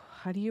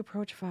 how do you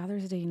approach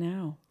Father's Day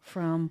now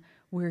from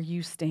where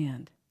you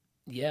stand?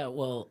 Yeah,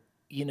 well,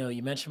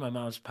 you mentioned my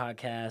mom's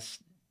podcast.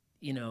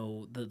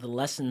 The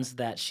lessons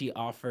that she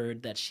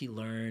offered, that she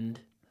learned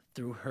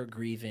through her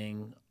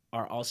grieving,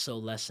 are also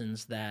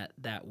lessons that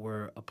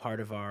were a part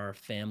of our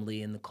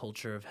family and the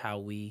culture of how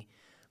we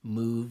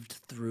moved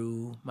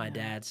through my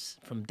dad's,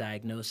 from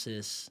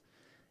diagnosis,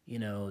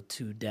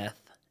 to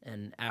death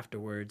and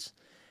afterwards.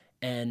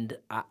 And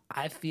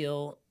I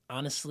feel,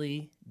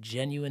 honestly,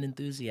 genuine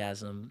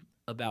enthusiasm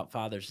about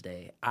Father's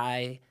Day.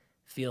 I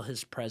feel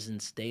his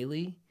presence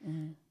daily.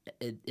 Mm-hmm.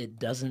 It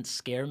doesn't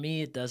scare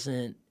me. It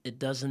doesn't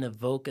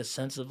evoke a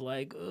sense of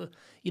like,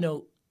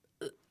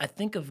 I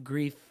think of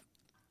grief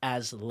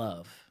as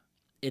love.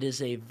 It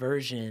is a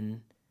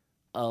version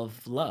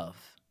of love.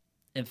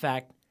 In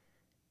fact,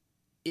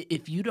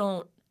 if you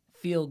don't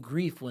feel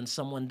grief when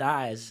someone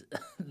dies,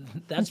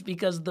 that's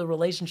because the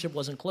relationship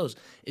wasn't close.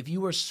 If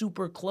you were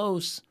super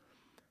close,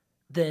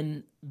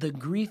 then the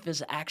grief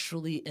is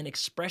actually an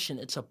expression.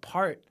 It's a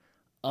part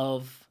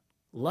of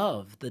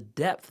love. The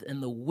depth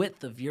and the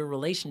width of your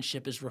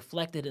relationship is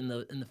reflected in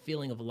the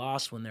feeling of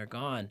loss when they're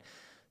gone.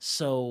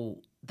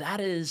 So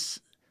that is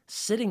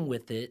sitting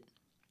with the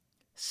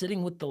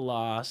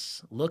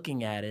loss,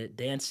 looking at it,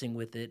 dancing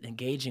with it,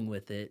 engaging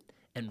with it,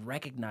 and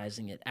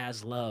recognizing it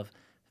as love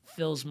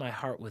fills my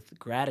heart with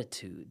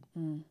gratitude.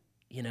 And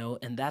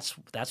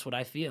that's what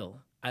I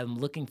feel. I'm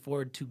looking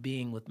forward to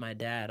being with my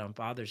dad on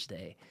Father's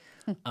Day.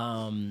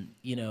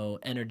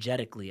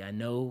 Energetically. I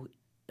know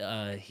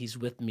he's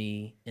with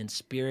me in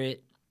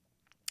spirit.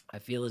 I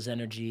feel his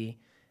energy.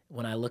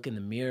 When I look in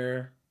the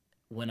mirror,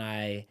 when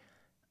I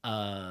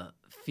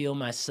feel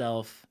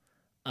myself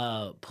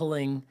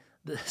pulling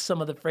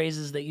some of the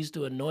phrases that used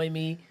to annoy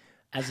me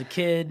as a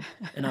kid,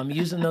 and I'm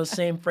using those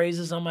same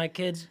phrases on my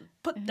kids.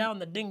 Put down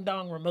the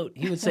ding-dong remote.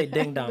 He would say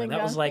ding-dong. Ding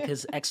That was dong. like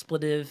his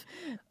expletive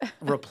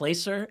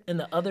replacer. And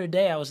the other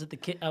day, I was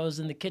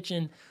in the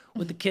kitchen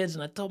with the kids,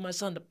 and I told my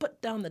son to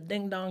put down the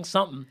ding-dong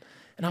something.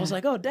 And I was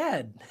like, oh,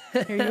 Dad.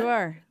 Here you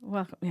are.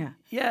 Welcome. Yeah.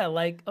 Yeah,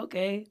 like,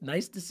 okay,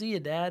 nice to see you,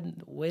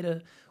 Dad. Way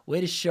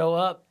to show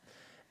up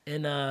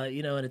in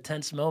in a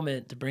tense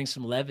moment to bring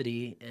some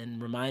levity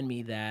and remind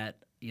me that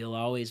you'll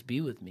always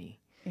be with me.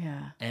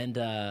 Yeah.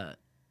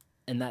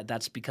 And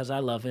that's because I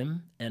love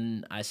him,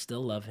 and I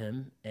still love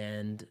him,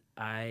 and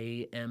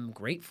I am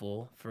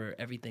grateful for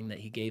everything that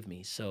he gave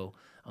me. So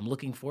I'm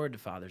looking forward to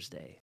Father's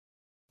Day.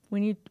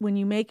 When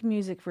you make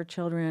music for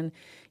children,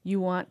 you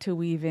want to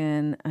weave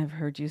in, I've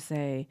heard you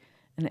say,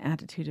 an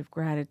attitude of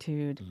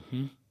gratitude.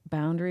 Mm-hmm.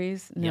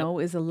 Boundaries. No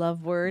is a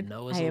love word.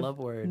 No is I a have love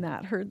word.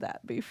 Not heard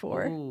that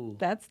before. Ooh.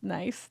 That's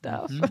nice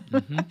stuff. Mm-hmm,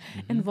 mm-hmm,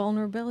 And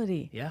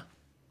vulnerability. Yeah.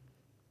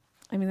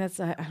 I mean, that's,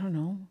 I don't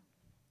know.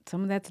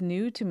 Some of that's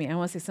new to me. I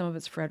want to say some of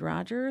it's Fred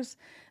Rogers.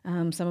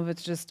 Some of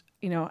it's just,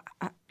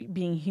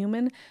 being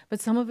human.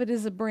 But some of it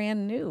is a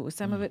brand new.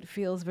 Some of it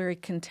feels very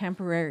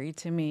contemporary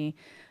to me.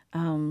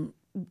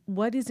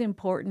 What is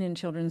important in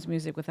children's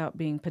music without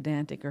being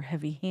pedantic or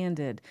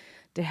heavy-handed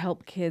to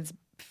help kids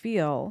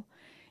feel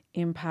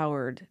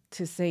empowered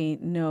to say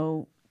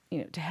no,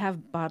 to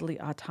have bodily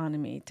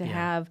autonomy,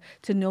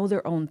 to know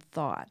their own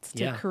thoughts,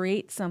 to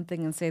create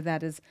something and say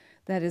that is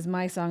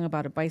my song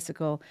about a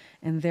bicycle,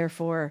 and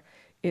therefore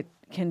it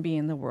can be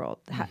in the world.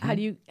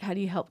 Mm-hmm. How do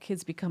you help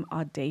kids become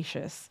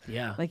audacious?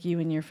 Yeah. Like you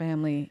and your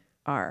family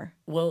are.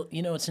 Well,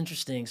 it's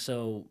interesting.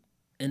 So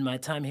in my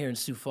time here in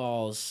Sioux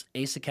Falls,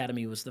 Ace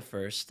Academy was the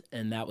first,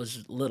 and that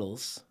was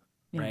littles,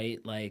 right?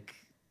 Like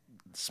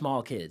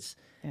small kids.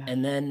 Yeah.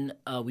 And then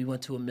we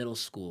went to a middle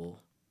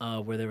school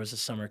where there was a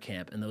summer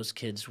camp, and those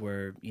kids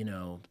were,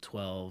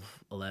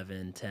 12,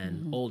 11,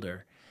 10,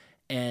 older.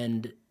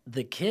 And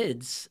the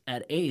kids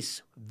at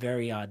Ace,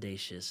 very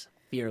audacious,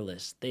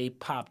 fearless. They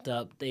popped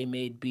up, they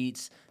made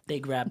beats, they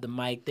grabbed the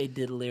mic, they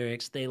did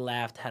lyrics, they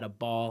laughed, had a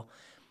ball.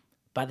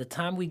 By the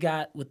time we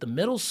got with the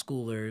middle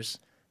schoolers,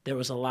 there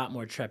was a lot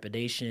more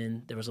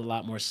trepidation. There was a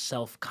lot more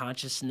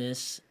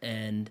self-consciousness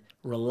and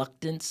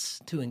reluctance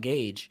to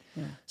engage.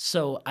 Yeah.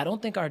 So I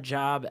don't think our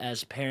job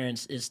as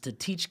parents is to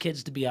teach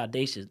kids to be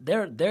audacious.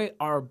 They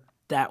are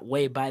that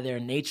way by their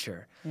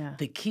nature. Yeah.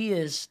 The key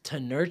is to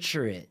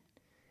nurture it.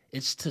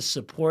 It's to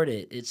support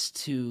it. It's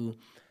to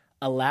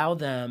allow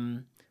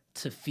them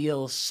to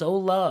feel so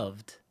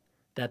loved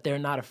that they're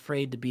not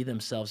afraid to be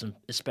themselves,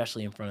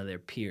 especially in front of their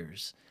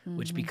peers,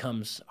 which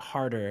becomes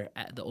harder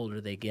the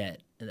older they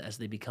get. As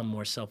they become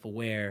more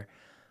self-aware,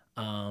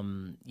 how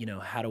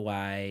do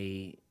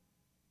I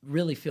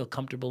really feel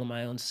comfortable in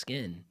my own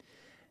skin?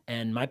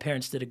 And my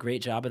parents did a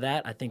great job of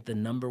that. I think the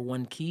number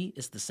one key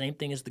is the same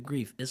thing as the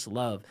grief. It's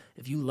love.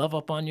 If you love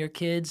up on your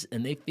kids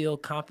and they feel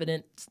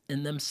confident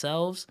in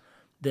themselves,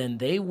 then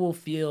they will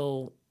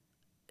feel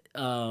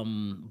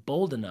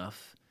bold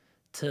enough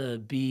to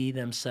be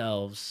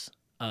themselves,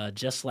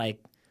 just like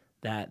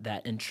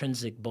that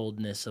intrinsic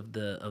boldness of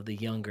the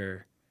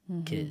younger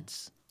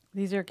kids.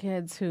 These are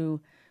kids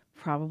who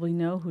probably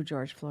know who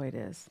George Floyd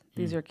is.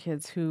 These are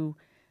kids who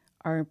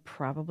are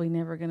probably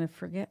never going to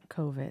forget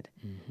COVID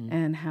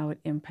and how it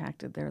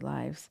impacted their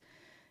lives.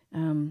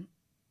 When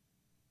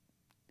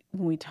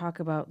we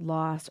talk about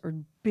loss or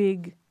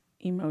big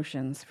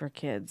emotions for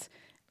kids,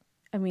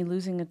 I mean,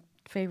 losing a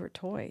favorite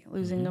toy,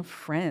 losing a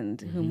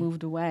friend who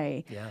moved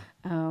away,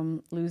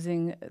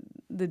 losing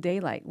the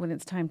daylight when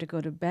it's time to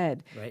go to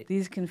bed. Right.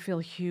 These can feel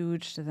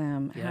huge to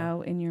them. Yeah.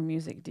 How in your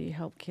music do you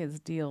help kids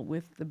deal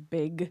with the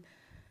big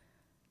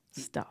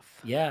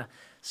stuff? Yeah.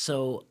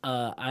 So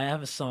I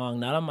have a song,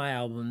 not on my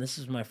album. This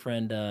is my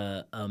friend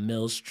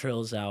Mills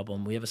Trill's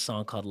album. We have a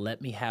song called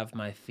Let Me Have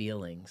My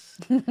Feelings.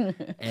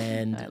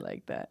 And I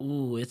like that.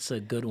 Ooh, it's a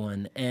good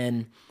one.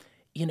 And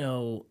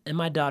and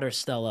my daughter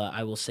Stella,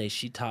 I will say,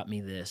 she taught me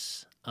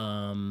this.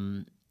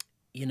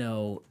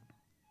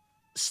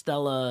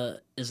 Stella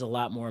is a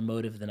lot more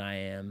emotive than I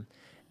am.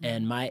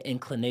 And my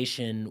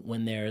inclination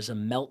when there's a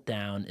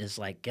meltdown is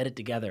like, get it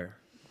together.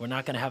 We're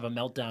not going to have a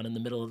meltdown in the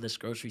middle of this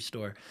grocery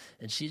store.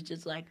 And she's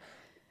just like,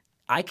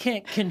 I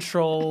can't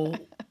control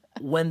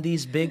when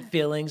these big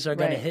feelings are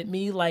going to hit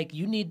me. Like,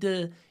 you need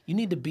to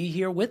be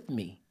here with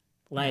me.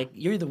 Like,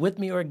 you're either with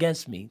me or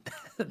against me.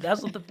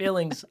 That's what the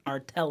feelings are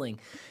telling.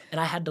 And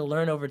I had to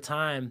learn over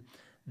time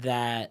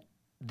that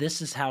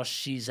this is how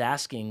she's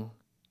asking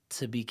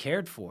to be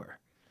cared for.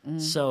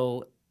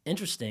 So,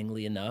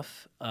 interestingly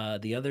enough,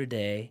 the other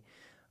day,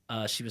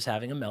 she was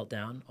having a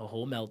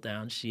whole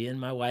meltdown. She and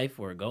my wife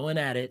were going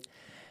at it.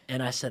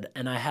 And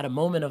I had a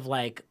moment of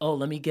like, oh,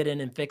 let me get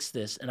in and fix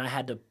this. And I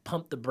had to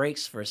pump the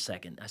brakes for a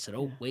second. I said,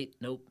 oh, wait,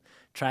 nope,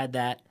 tried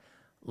that.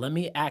 Let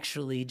me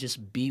actually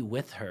just be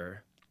with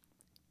her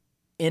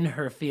in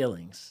her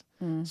feelings.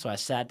 So I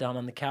sat down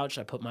on the couch.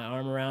 I put my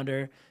arm around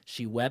her.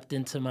 She wept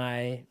into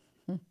my,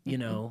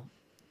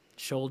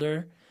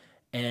 shoulder,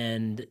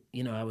 and,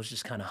 I was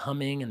just kind of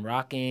humming and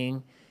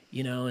rocking,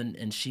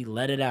 and she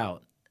let it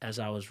out as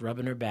I was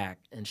rubbing her back,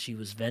 and she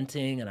was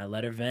venting, and I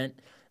let her vent,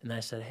 and I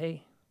said,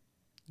 "Hey,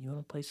 you want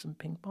to play some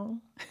ping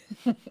pong?"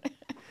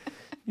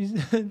 She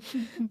said,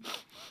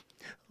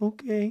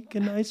 "Okay,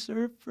 can I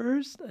serve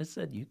first?" I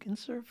said, "You can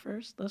serve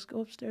first. Let's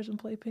go upstairs and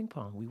play ping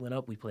pong." We went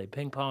up, we played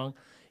ping pong.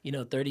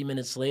 30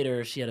 minutes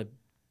later, she had a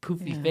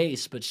poofy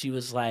face, but she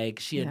was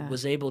like,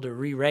 was able to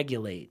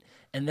re-regulate.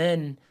 And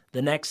then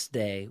the next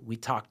day, we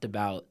talked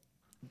about,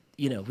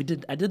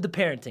 I did the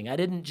parenting. I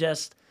didn't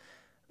just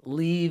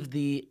leave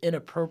the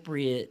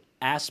inappropriate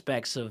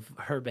aspects of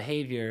her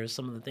behavior.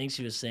 Some of the things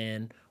she was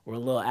saying were a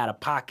little out of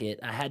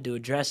pocket. I had to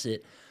address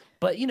it.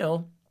 But,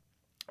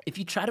 if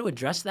you try to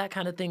address that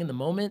kind of thing in the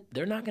moment,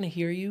 they're not going to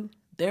hear you.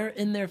 They're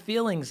in their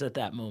feelings at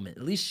that moment.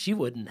 At least she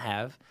wouldn't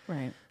have.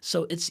 Right.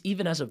 So it's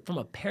even from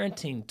a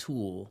parenting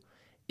tool,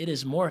 it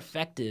is more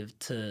effective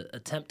to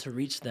attempt to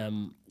reach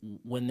them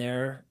when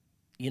their,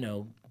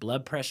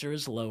 blood pressure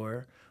is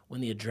lower,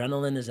 when the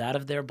adrenaline is out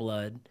of their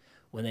blood,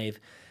 when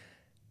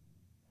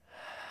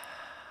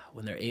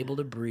they're able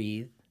to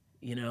breathe,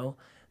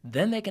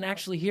 then they can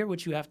actually hear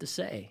what you have to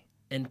say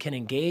and can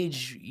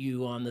engage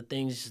you on the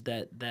things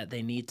that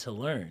they need to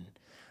learn.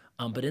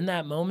 But in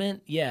that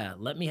moment,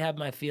 let me have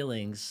my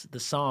feelings. The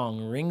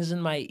song rings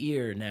in my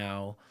ear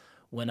now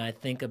when I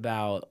think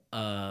about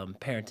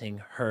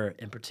parenting her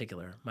in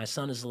particular. My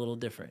son is a little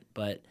different,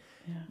 but,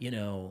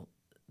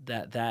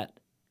 that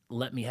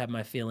let me have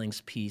my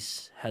feelings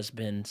piece has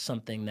been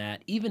something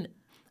that even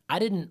I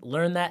didn't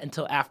learn that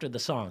until after the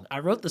song. I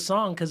wrote the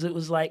song because it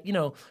was like,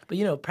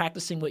 but,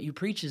 practicing what you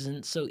preach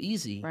isn't so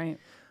easy. Right.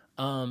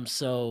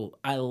 So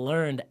I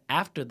learned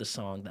after the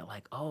song that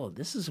like, oh,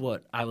 this is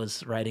what I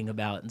was writing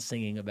about and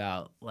singing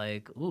about.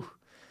 Like, ooh,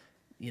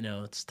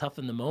 it's tough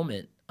in the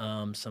moment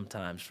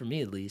sometimes, for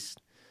me at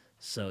least.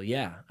 So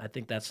yeah, I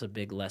think that's a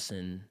big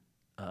lesson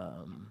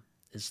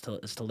is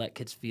to let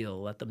kids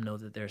let them know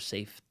that they're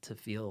safe to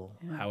feel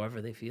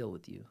however they feel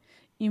with you.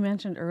 You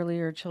mentioned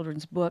earlier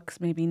children's books,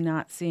 maybe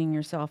not seeing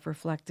yourself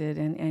reflected,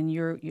 and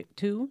you have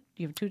two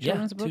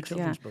children's books? Two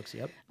children's books,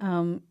 yep.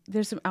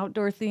 There's some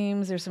outdoor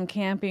themes, there's some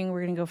camping,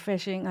 we're going to go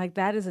fishing. Like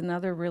that is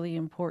another really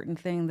important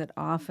thing that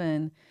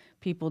often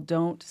people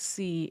don't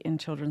see in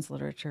children's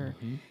literature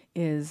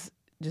is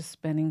just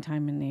spending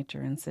time in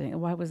nature and sitting.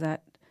 Why was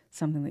that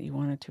something that you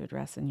wanted to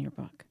address in your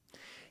book?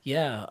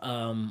 Yeah,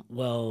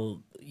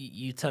 well,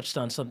 you touched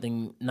on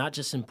something not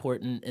just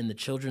important in the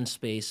children's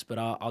space, but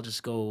I'll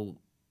just go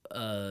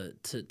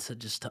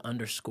to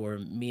underscore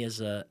me as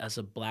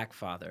a Black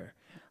father.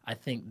 I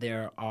think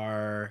there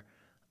are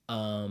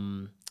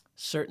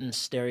certain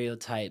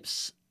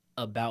stereotypes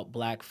about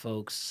Black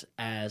folks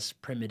as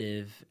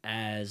primitive,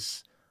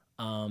 as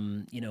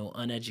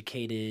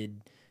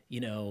uneducated,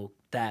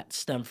 that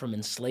stem from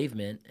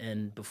enslavement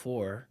and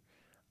before,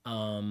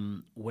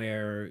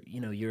 where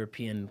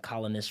European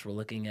colonists were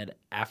looking at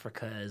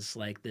Africa as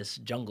like this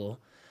jungle,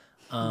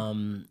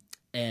 and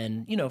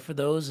for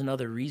those and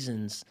other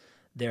reasons,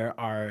 there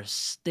are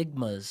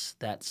stigmas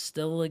that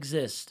still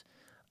exist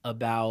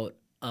about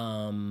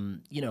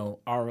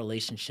our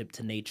relationship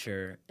to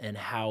nature and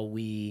how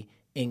we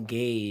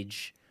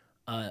engage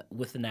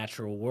with the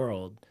natural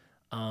world,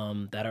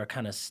 that are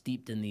kind of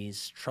steeped in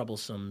these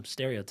troublesome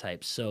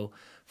stereotypes. So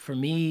for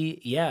me,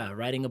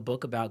 writing a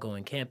book about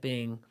going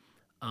camping,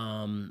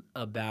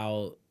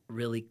 about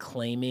really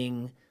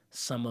claiming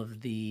some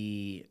of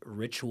the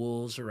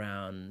rituals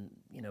around,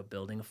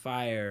 building a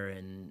fire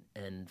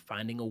and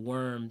finding a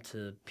worm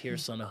to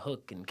pierce on a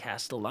hook and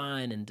cast a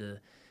line and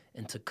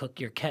to cook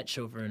your catch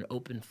over an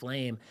open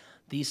flame.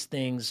 These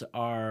things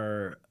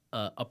are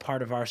a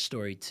part of our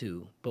story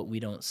too, but we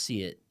don't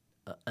see it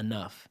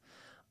enough.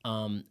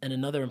 And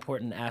another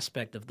important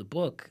aspect of the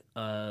book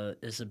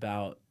is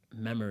about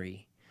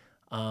memory.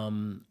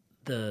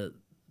 The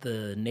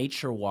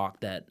nature walk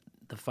that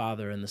the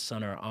father and the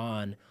son are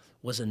on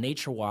was a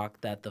nature walk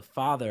that the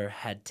father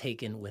had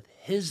taken with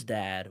his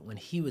dad when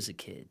he was a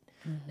kid.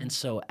 Mm-hmm. And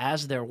so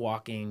as they're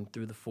walking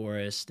through the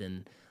forest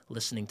and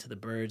listening to the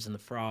birds and the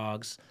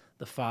frogs,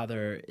 the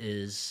father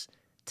is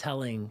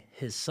telling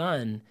his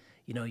son,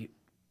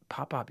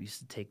 Pop-Pop used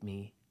to take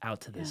me out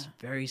to this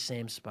very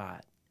same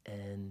spot.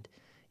 And,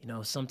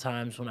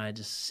 sometimes when I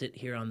just sit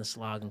here on this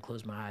log and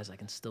close my eyes, I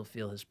can still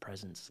feel his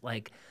presence.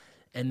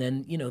 And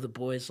then, the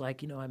boy's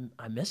like,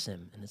 I miss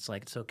him. And it's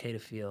like, it's okay to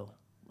feel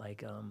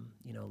like,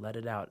 let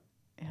it out.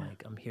 Yeah.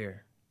 Like, I'm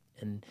here.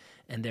 And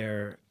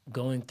they're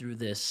going through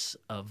this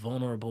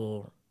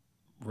vulnerable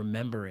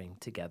remembering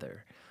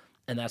together.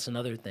 And that's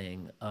another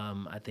thing,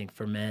 I think,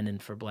 for men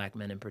and for Black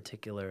men in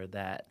particular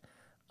that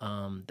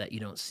you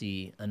don't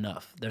see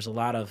enough. There's a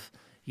lot of,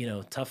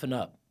 toughen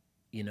up,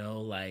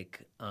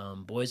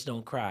 boys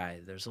don't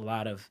cry. There's a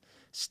lot of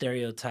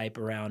stereotype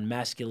around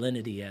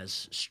masculinity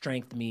as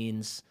strength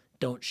means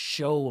don't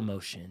show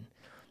emotion.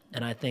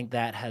 And I think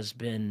that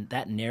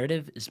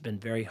narrative has been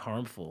very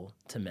harmful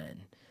to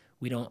men.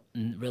 We don't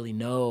really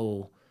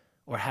know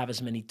or have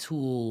as many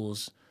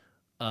tools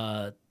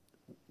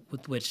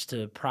with which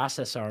to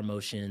process our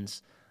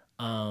emotions,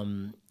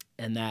 and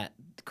that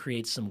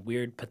creates some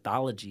weird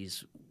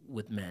pathologies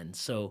with men.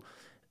 So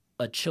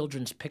a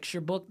children's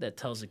picture book that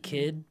tells a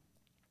kid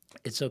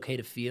it's okay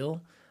to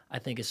feel, I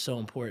think is so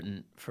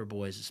important for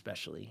boys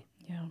especially.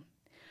 Yeah.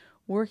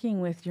 Working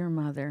with your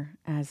mother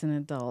as an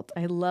adult,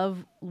 I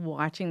love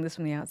watching this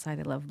from the outside.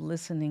 I love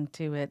listening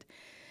to it.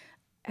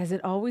 Has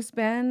it always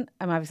been?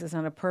 Obviously, it's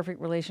not a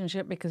perfect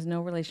relationship because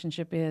no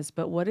relationship is,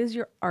 but what is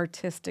your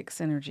artistic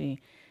synergy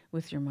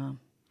with your mom?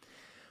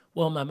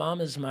 Well, my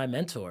mom is my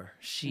mentor.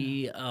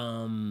 She,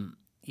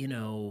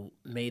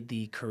 made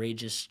the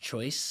courageous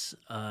choice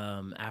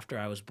after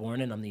I was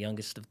born, and I'm the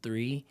youngest of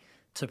three,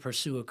 to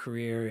pursue a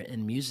career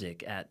in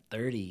music at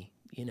 30,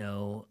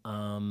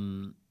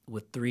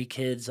 with three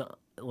kids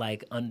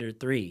like under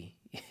three,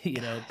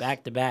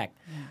 back to back.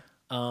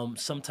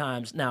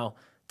 Sometimes, now,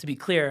 to be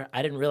clear,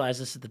 I didn't realize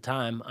this at the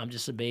time. I'm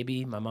just a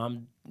baby. My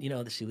mom,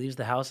 she leaves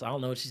the house. I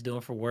don't know what she's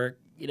doing for work.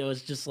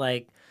 It's just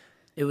like,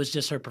 it was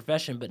just her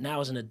profession. But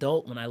now as an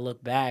adult, when I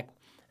look back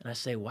and I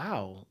say,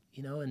 wow,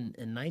 in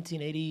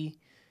 1980,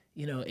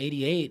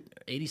 88,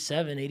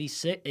 87,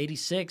 86,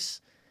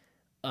 86,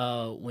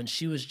 when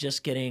she was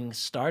just getting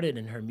started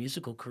in her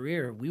musical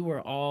career, we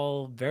were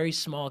all very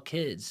small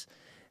kids.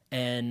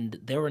 And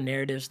there were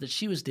narratives that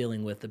she was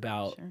dealing with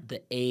about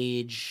the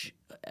age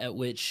at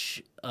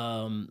which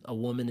a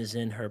woman is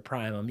in her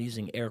prime. I'm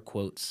using air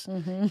quotes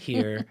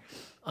here.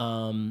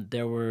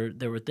 There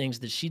were things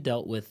that she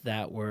dealt with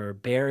that were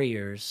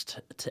barriers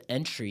to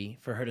entry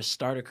for her to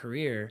start a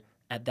career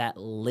at that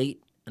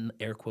late, in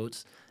air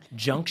quotes,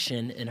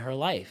 junction in her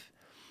life.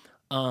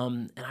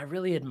 And I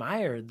really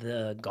admire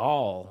the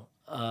gall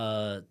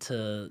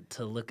to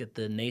look at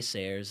the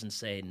naysayers and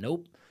say,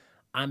 nope,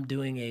 I'm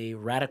doing a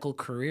radical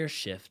career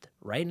shift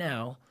right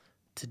now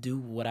to do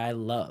what I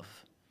love.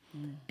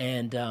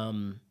 And,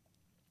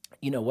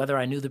 whether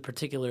I knew the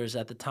particulars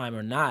at the time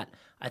or not,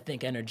 I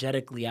think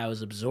energetically I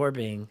was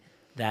absorbing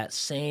that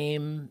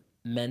same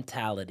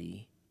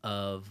mentality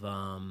of,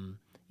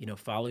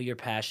 follow your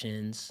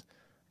passions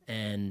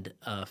and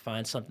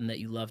find something that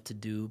you love to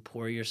do,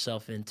 pour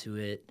yourself into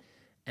it.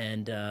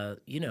 And,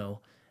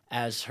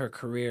 as her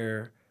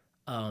career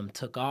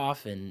took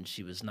off and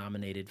she was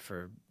nominated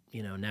for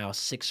now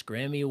 6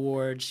 Grammy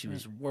Awards. She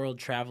was world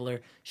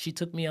traveler. She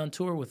took me on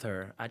tour with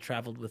her. I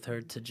traveled with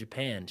her to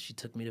Japan. She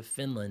took me to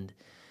Finland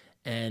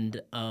and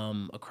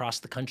across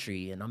the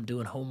country. And I'm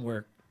doing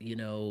homework,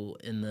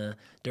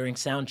 during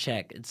sound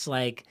check. It's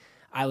like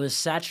I was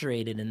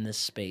saturated in this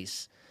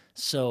space.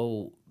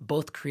 So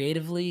both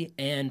creatively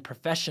and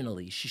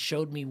professionally, she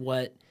showed me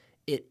what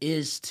it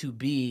is to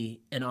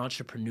be an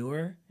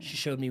entrepreneur. She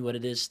showed me what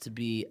it is to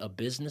be a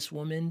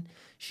businesswoman.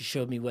 She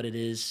showed me what it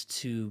is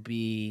to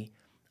be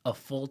a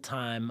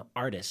full-time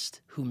artist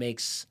who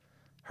makes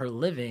her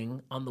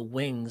living on the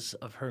wings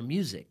of her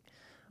music.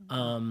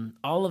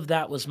 All of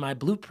that was my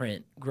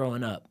blueprint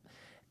growing up.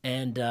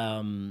 And,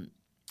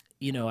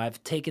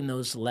 I've taken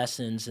those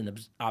lessons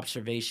and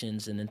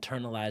observations and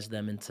internalized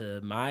them into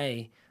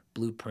my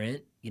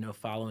blueprint,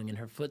 following in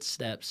her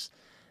footsteps.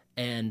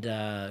 And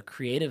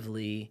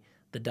creatively,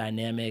 the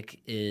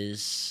dynamic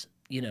is,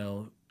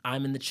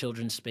 I'm in the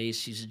children's space.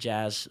 She's a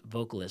jazz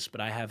vocalist,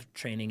 but I have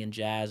training in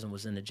jazz and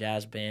was in a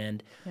jazz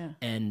band. Yeah.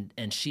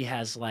 And she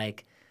has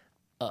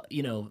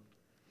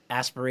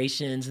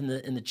aspirations in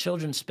the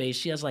children's space.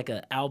 She has like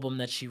an album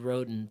that she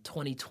wrote in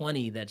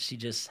 2020 that she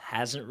just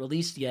hasn't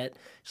released yet.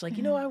 She's like,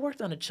 I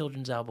worked on a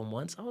children's album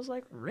once. I was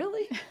like,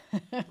 really?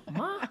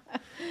 Ma?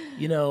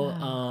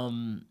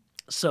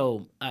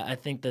 So I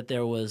think that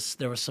there was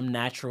some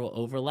natural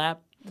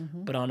overlap.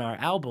 But on our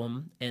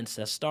album,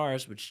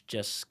 Ancestors, which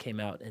just came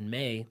out in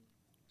May.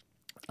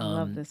 I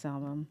love this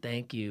album.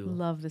 Thank you.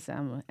 Love this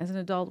album. As an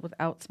adult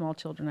without small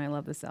children, I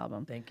love this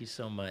album. Thank you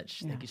so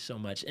much. Yeah. Thank you so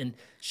much. And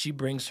she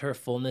brings her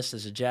fullness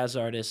as a jazz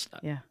artist.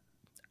 Yeah.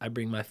 I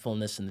bring my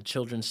fullness in the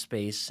children's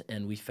space,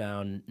 and we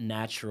found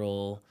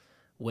natural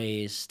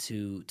ways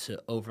to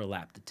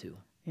overlap the two.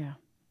 Yeah.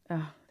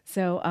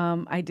 So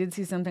I did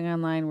see something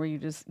online where you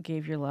just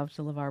gave your love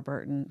to LeVar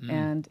Burton,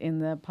 and in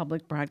the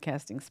public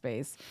broadcasting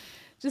space,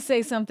 just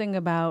say something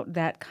about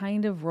that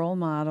kind of role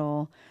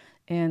model.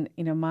 And,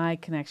 my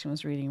connection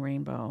was reading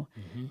Rainbow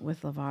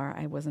with LeVar.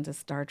 I wasn't a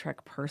Star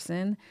Trek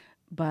person,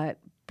 but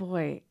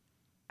boy,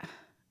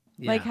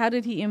 how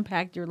did he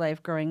impact your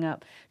life growing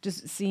up?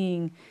 Just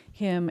seeing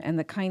him and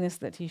the kindness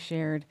that he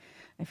shared.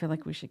 I feel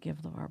like we should give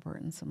LeVar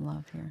Burton some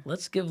love here.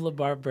 Let's give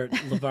LeVar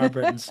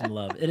Burton some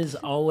love. It is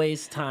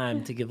always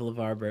time to give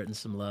LeVar Burton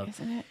some love.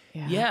 Isn't it?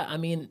 Yeah, I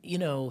mean,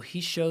 he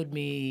showed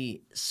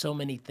me so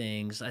many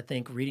things. I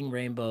think reading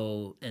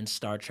Rainbow and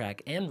Star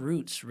Trek and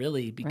Roots,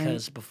 really,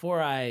 because before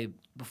I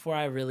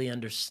really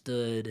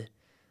understood,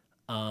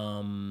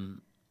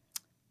 racism,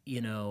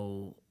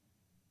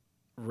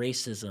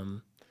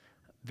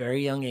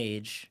 very young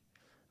age,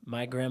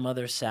 my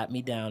grandmother sat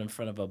me down in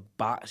front of a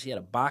box. She had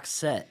a box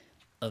set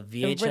of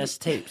VHS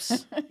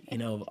tapes,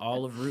 of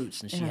all of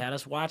Roots. And she had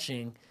us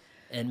watching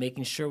and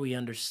making sure we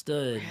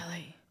understood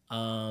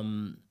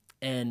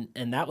And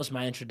that was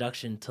my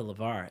introduction to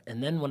LeVar.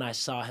 And then when I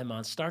saw him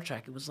on Star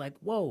Trek, it was like,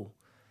 whoa,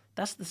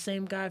 that's the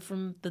same guy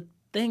from the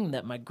thing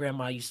that my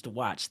grandma used to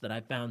watch that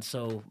I found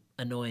so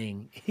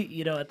annoying,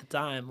 at the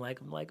time. I'm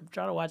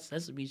trying to watch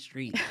Sesame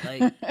Street.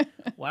 Like,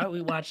 why are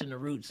we watching The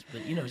Roots?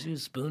 But, she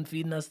was spoon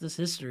feeding us this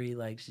history.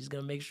 Like, she's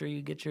going to make sure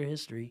you get your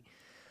history.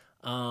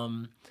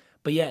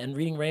 But yeah, in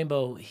Reading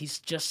Rainbow, he's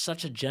just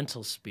such a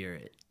gentle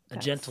spirit, a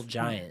gentle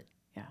giant.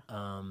 Yeah.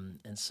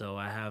 And so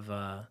I have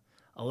a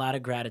lot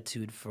of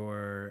gratitude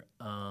for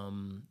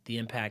the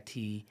impact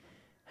he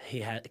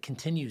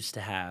continues to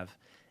have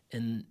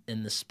in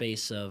the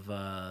space of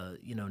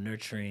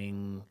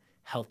nurturing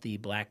healthy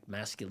Black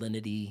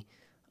masculinity,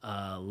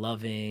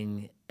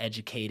 loving,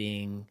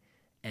 educating,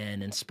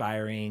 and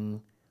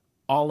inspiring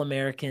all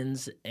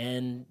Americans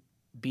and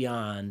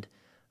beyond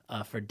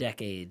for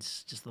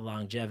decades. Just the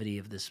longevity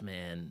of this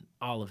man,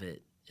 all of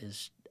it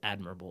is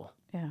admirable.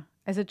 Yeah.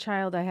 As a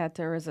child, I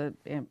guess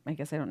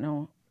I don't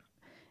know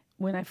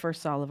when I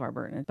first saw LeVar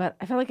Burton, but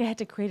I felt like I had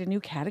to create a new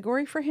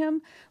category for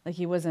him. Like,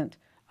 he wasn't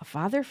a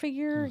father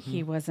figure. Mm-hmm.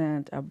 He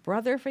wasn't a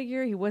brother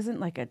figure. He wasn't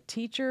like a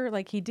teacher.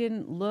 Like, he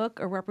didn't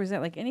look or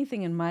represent like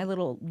anything in my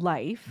little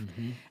life.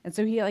 Mm-hmm. And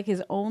so he had like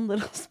his own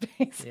little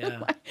space.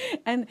 Yeah.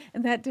 And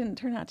that didn't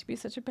turn out to be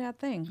such a bad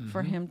thing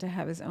for him to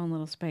have his own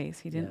little space.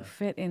 He didn't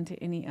fit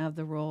into any of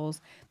the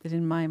roles that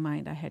in my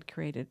mind I had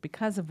created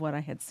because of what I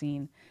had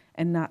seen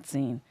and not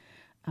seen.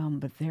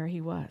 But there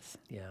he was.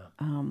 Yeah.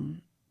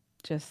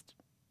 Just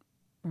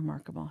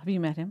remarkable. Have you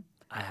met him?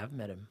 I have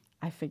met him.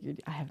 I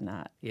figured I have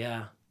not.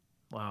 Yeah.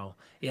 Wow.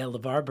 Yeah,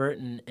 LeVar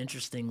Burton,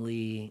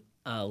 interestingly,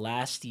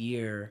 last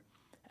year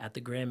at the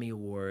Grammy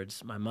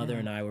Awards, my mother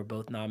and I were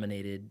both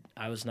nominated.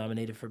 I was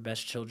nominated for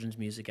Best Children's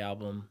Music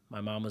Album.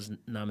 My mom was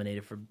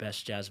nominated for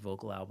Best Jazz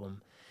Vocal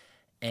Album.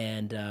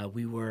 And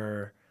we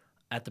were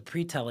at the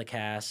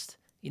pre-telecast,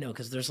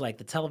 because there's like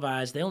the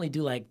televised, they only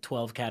do like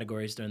 12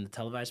 categories during the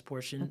televised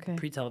portion. Okay.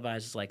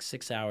 Pre-televised is like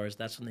 6 hours.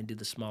 That's when they do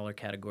the smaller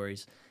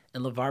categories.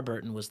 And LeVar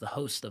Burton was the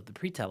host of the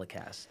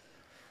pre-telecast.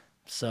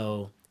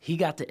 So he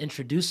got to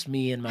introduce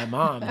me and my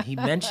mom, and he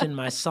mentioned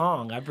my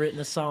song. I've written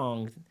a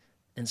song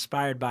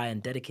inspired by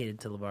and dedicated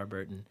to LeVar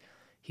Burton.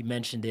 He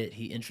mentioned it,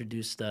 he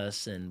introduced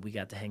us, and we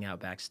got to hang out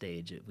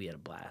backstage. We had a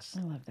blast.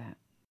 I love that.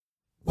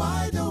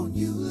 Why don't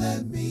you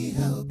let me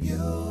help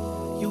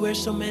you? You wear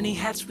so many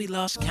hats we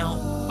lost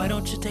count. Why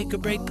don't you take a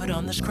break, put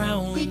on this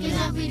crown? We can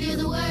help you do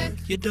the work.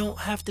 You don't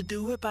have to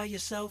do it by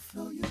yourself.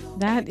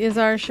 That is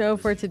our show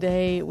for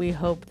today. We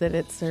hope that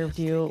it served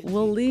you.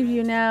 We'll leave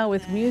you now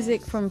with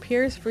music from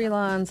Pierce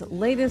Freelon's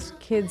latest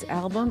kids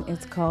album.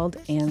 It's called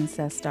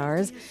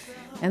Ancestors.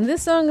 And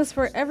this song is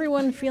for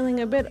everyone feeling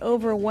a bit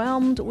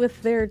overwhelmed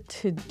with their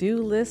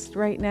to-do list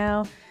right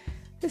now.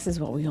 This is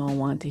what we all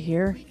want to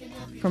hear.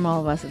 From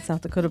all of us at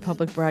South Dakota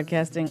Public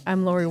Broadcasting,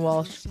 I'm Lori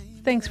Walsh.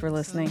 Thanks for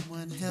listening.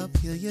 Someone help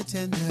heal your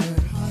tender.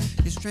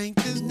 Your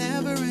strength is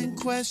never in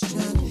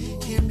question.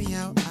 Hear me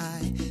out,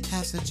 I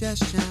have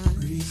suggestions.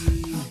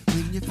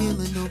 When you're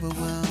feeling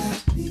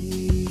overwhelmed,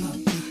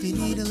 if you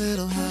need a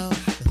little help,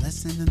 the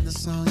lesson in the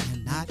song,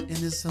 you're not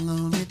in this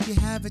alone. If you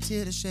have a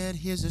tear to shed,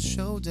 here's a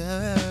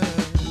shoulder.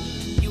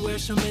 You wear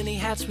so many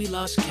hats we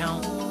lost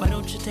count. Why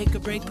don't you take a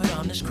break, put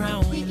on this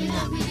crown? We can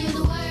help you do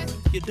the work.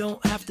 You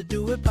don't have to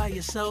do it by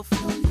yourself.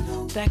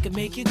 That could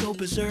make you go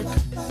berserk.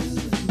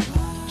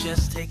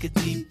 Just take a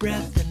deep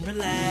breath and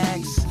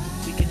relax.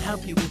 We can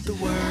help you with the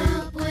work.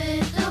 Help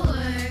with the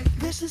work.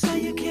 This is how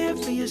you care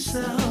for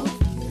yourself.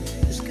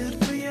 It's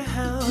good for your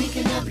health. We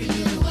can help you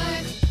do the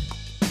work.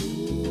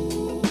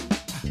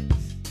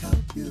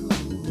 Help you do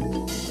the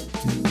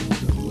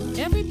work.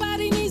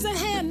 Everybody needs a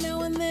hand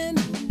now and then.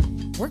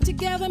 Work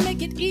together,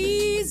 make it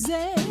easy.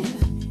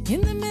 In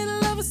the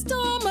middle of a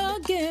storm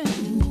again.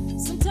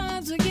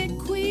 Sometimes we get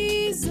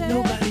queasy.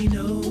 Nobody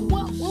knows.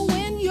 Well,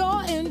 when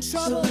you're in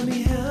trouble, so let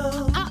me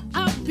help.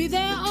 I'll be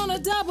there on a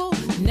double.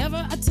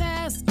 Never a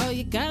task. All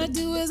you gotta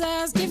do is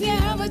ask. If you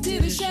have a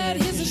tear to shed,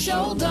 here's a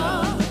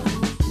shoulder.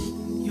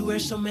 You wear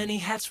so many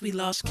hats we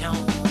lost count.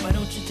 Why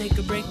don't you take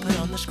a break, put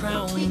on this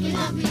crown? We can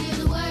help you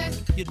do the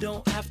work. You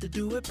don't have to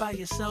do it by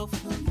yourself.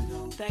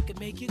 That could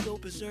make you go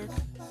berserk.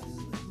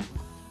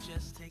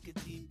 Just take a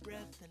deep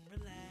breath and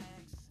relax.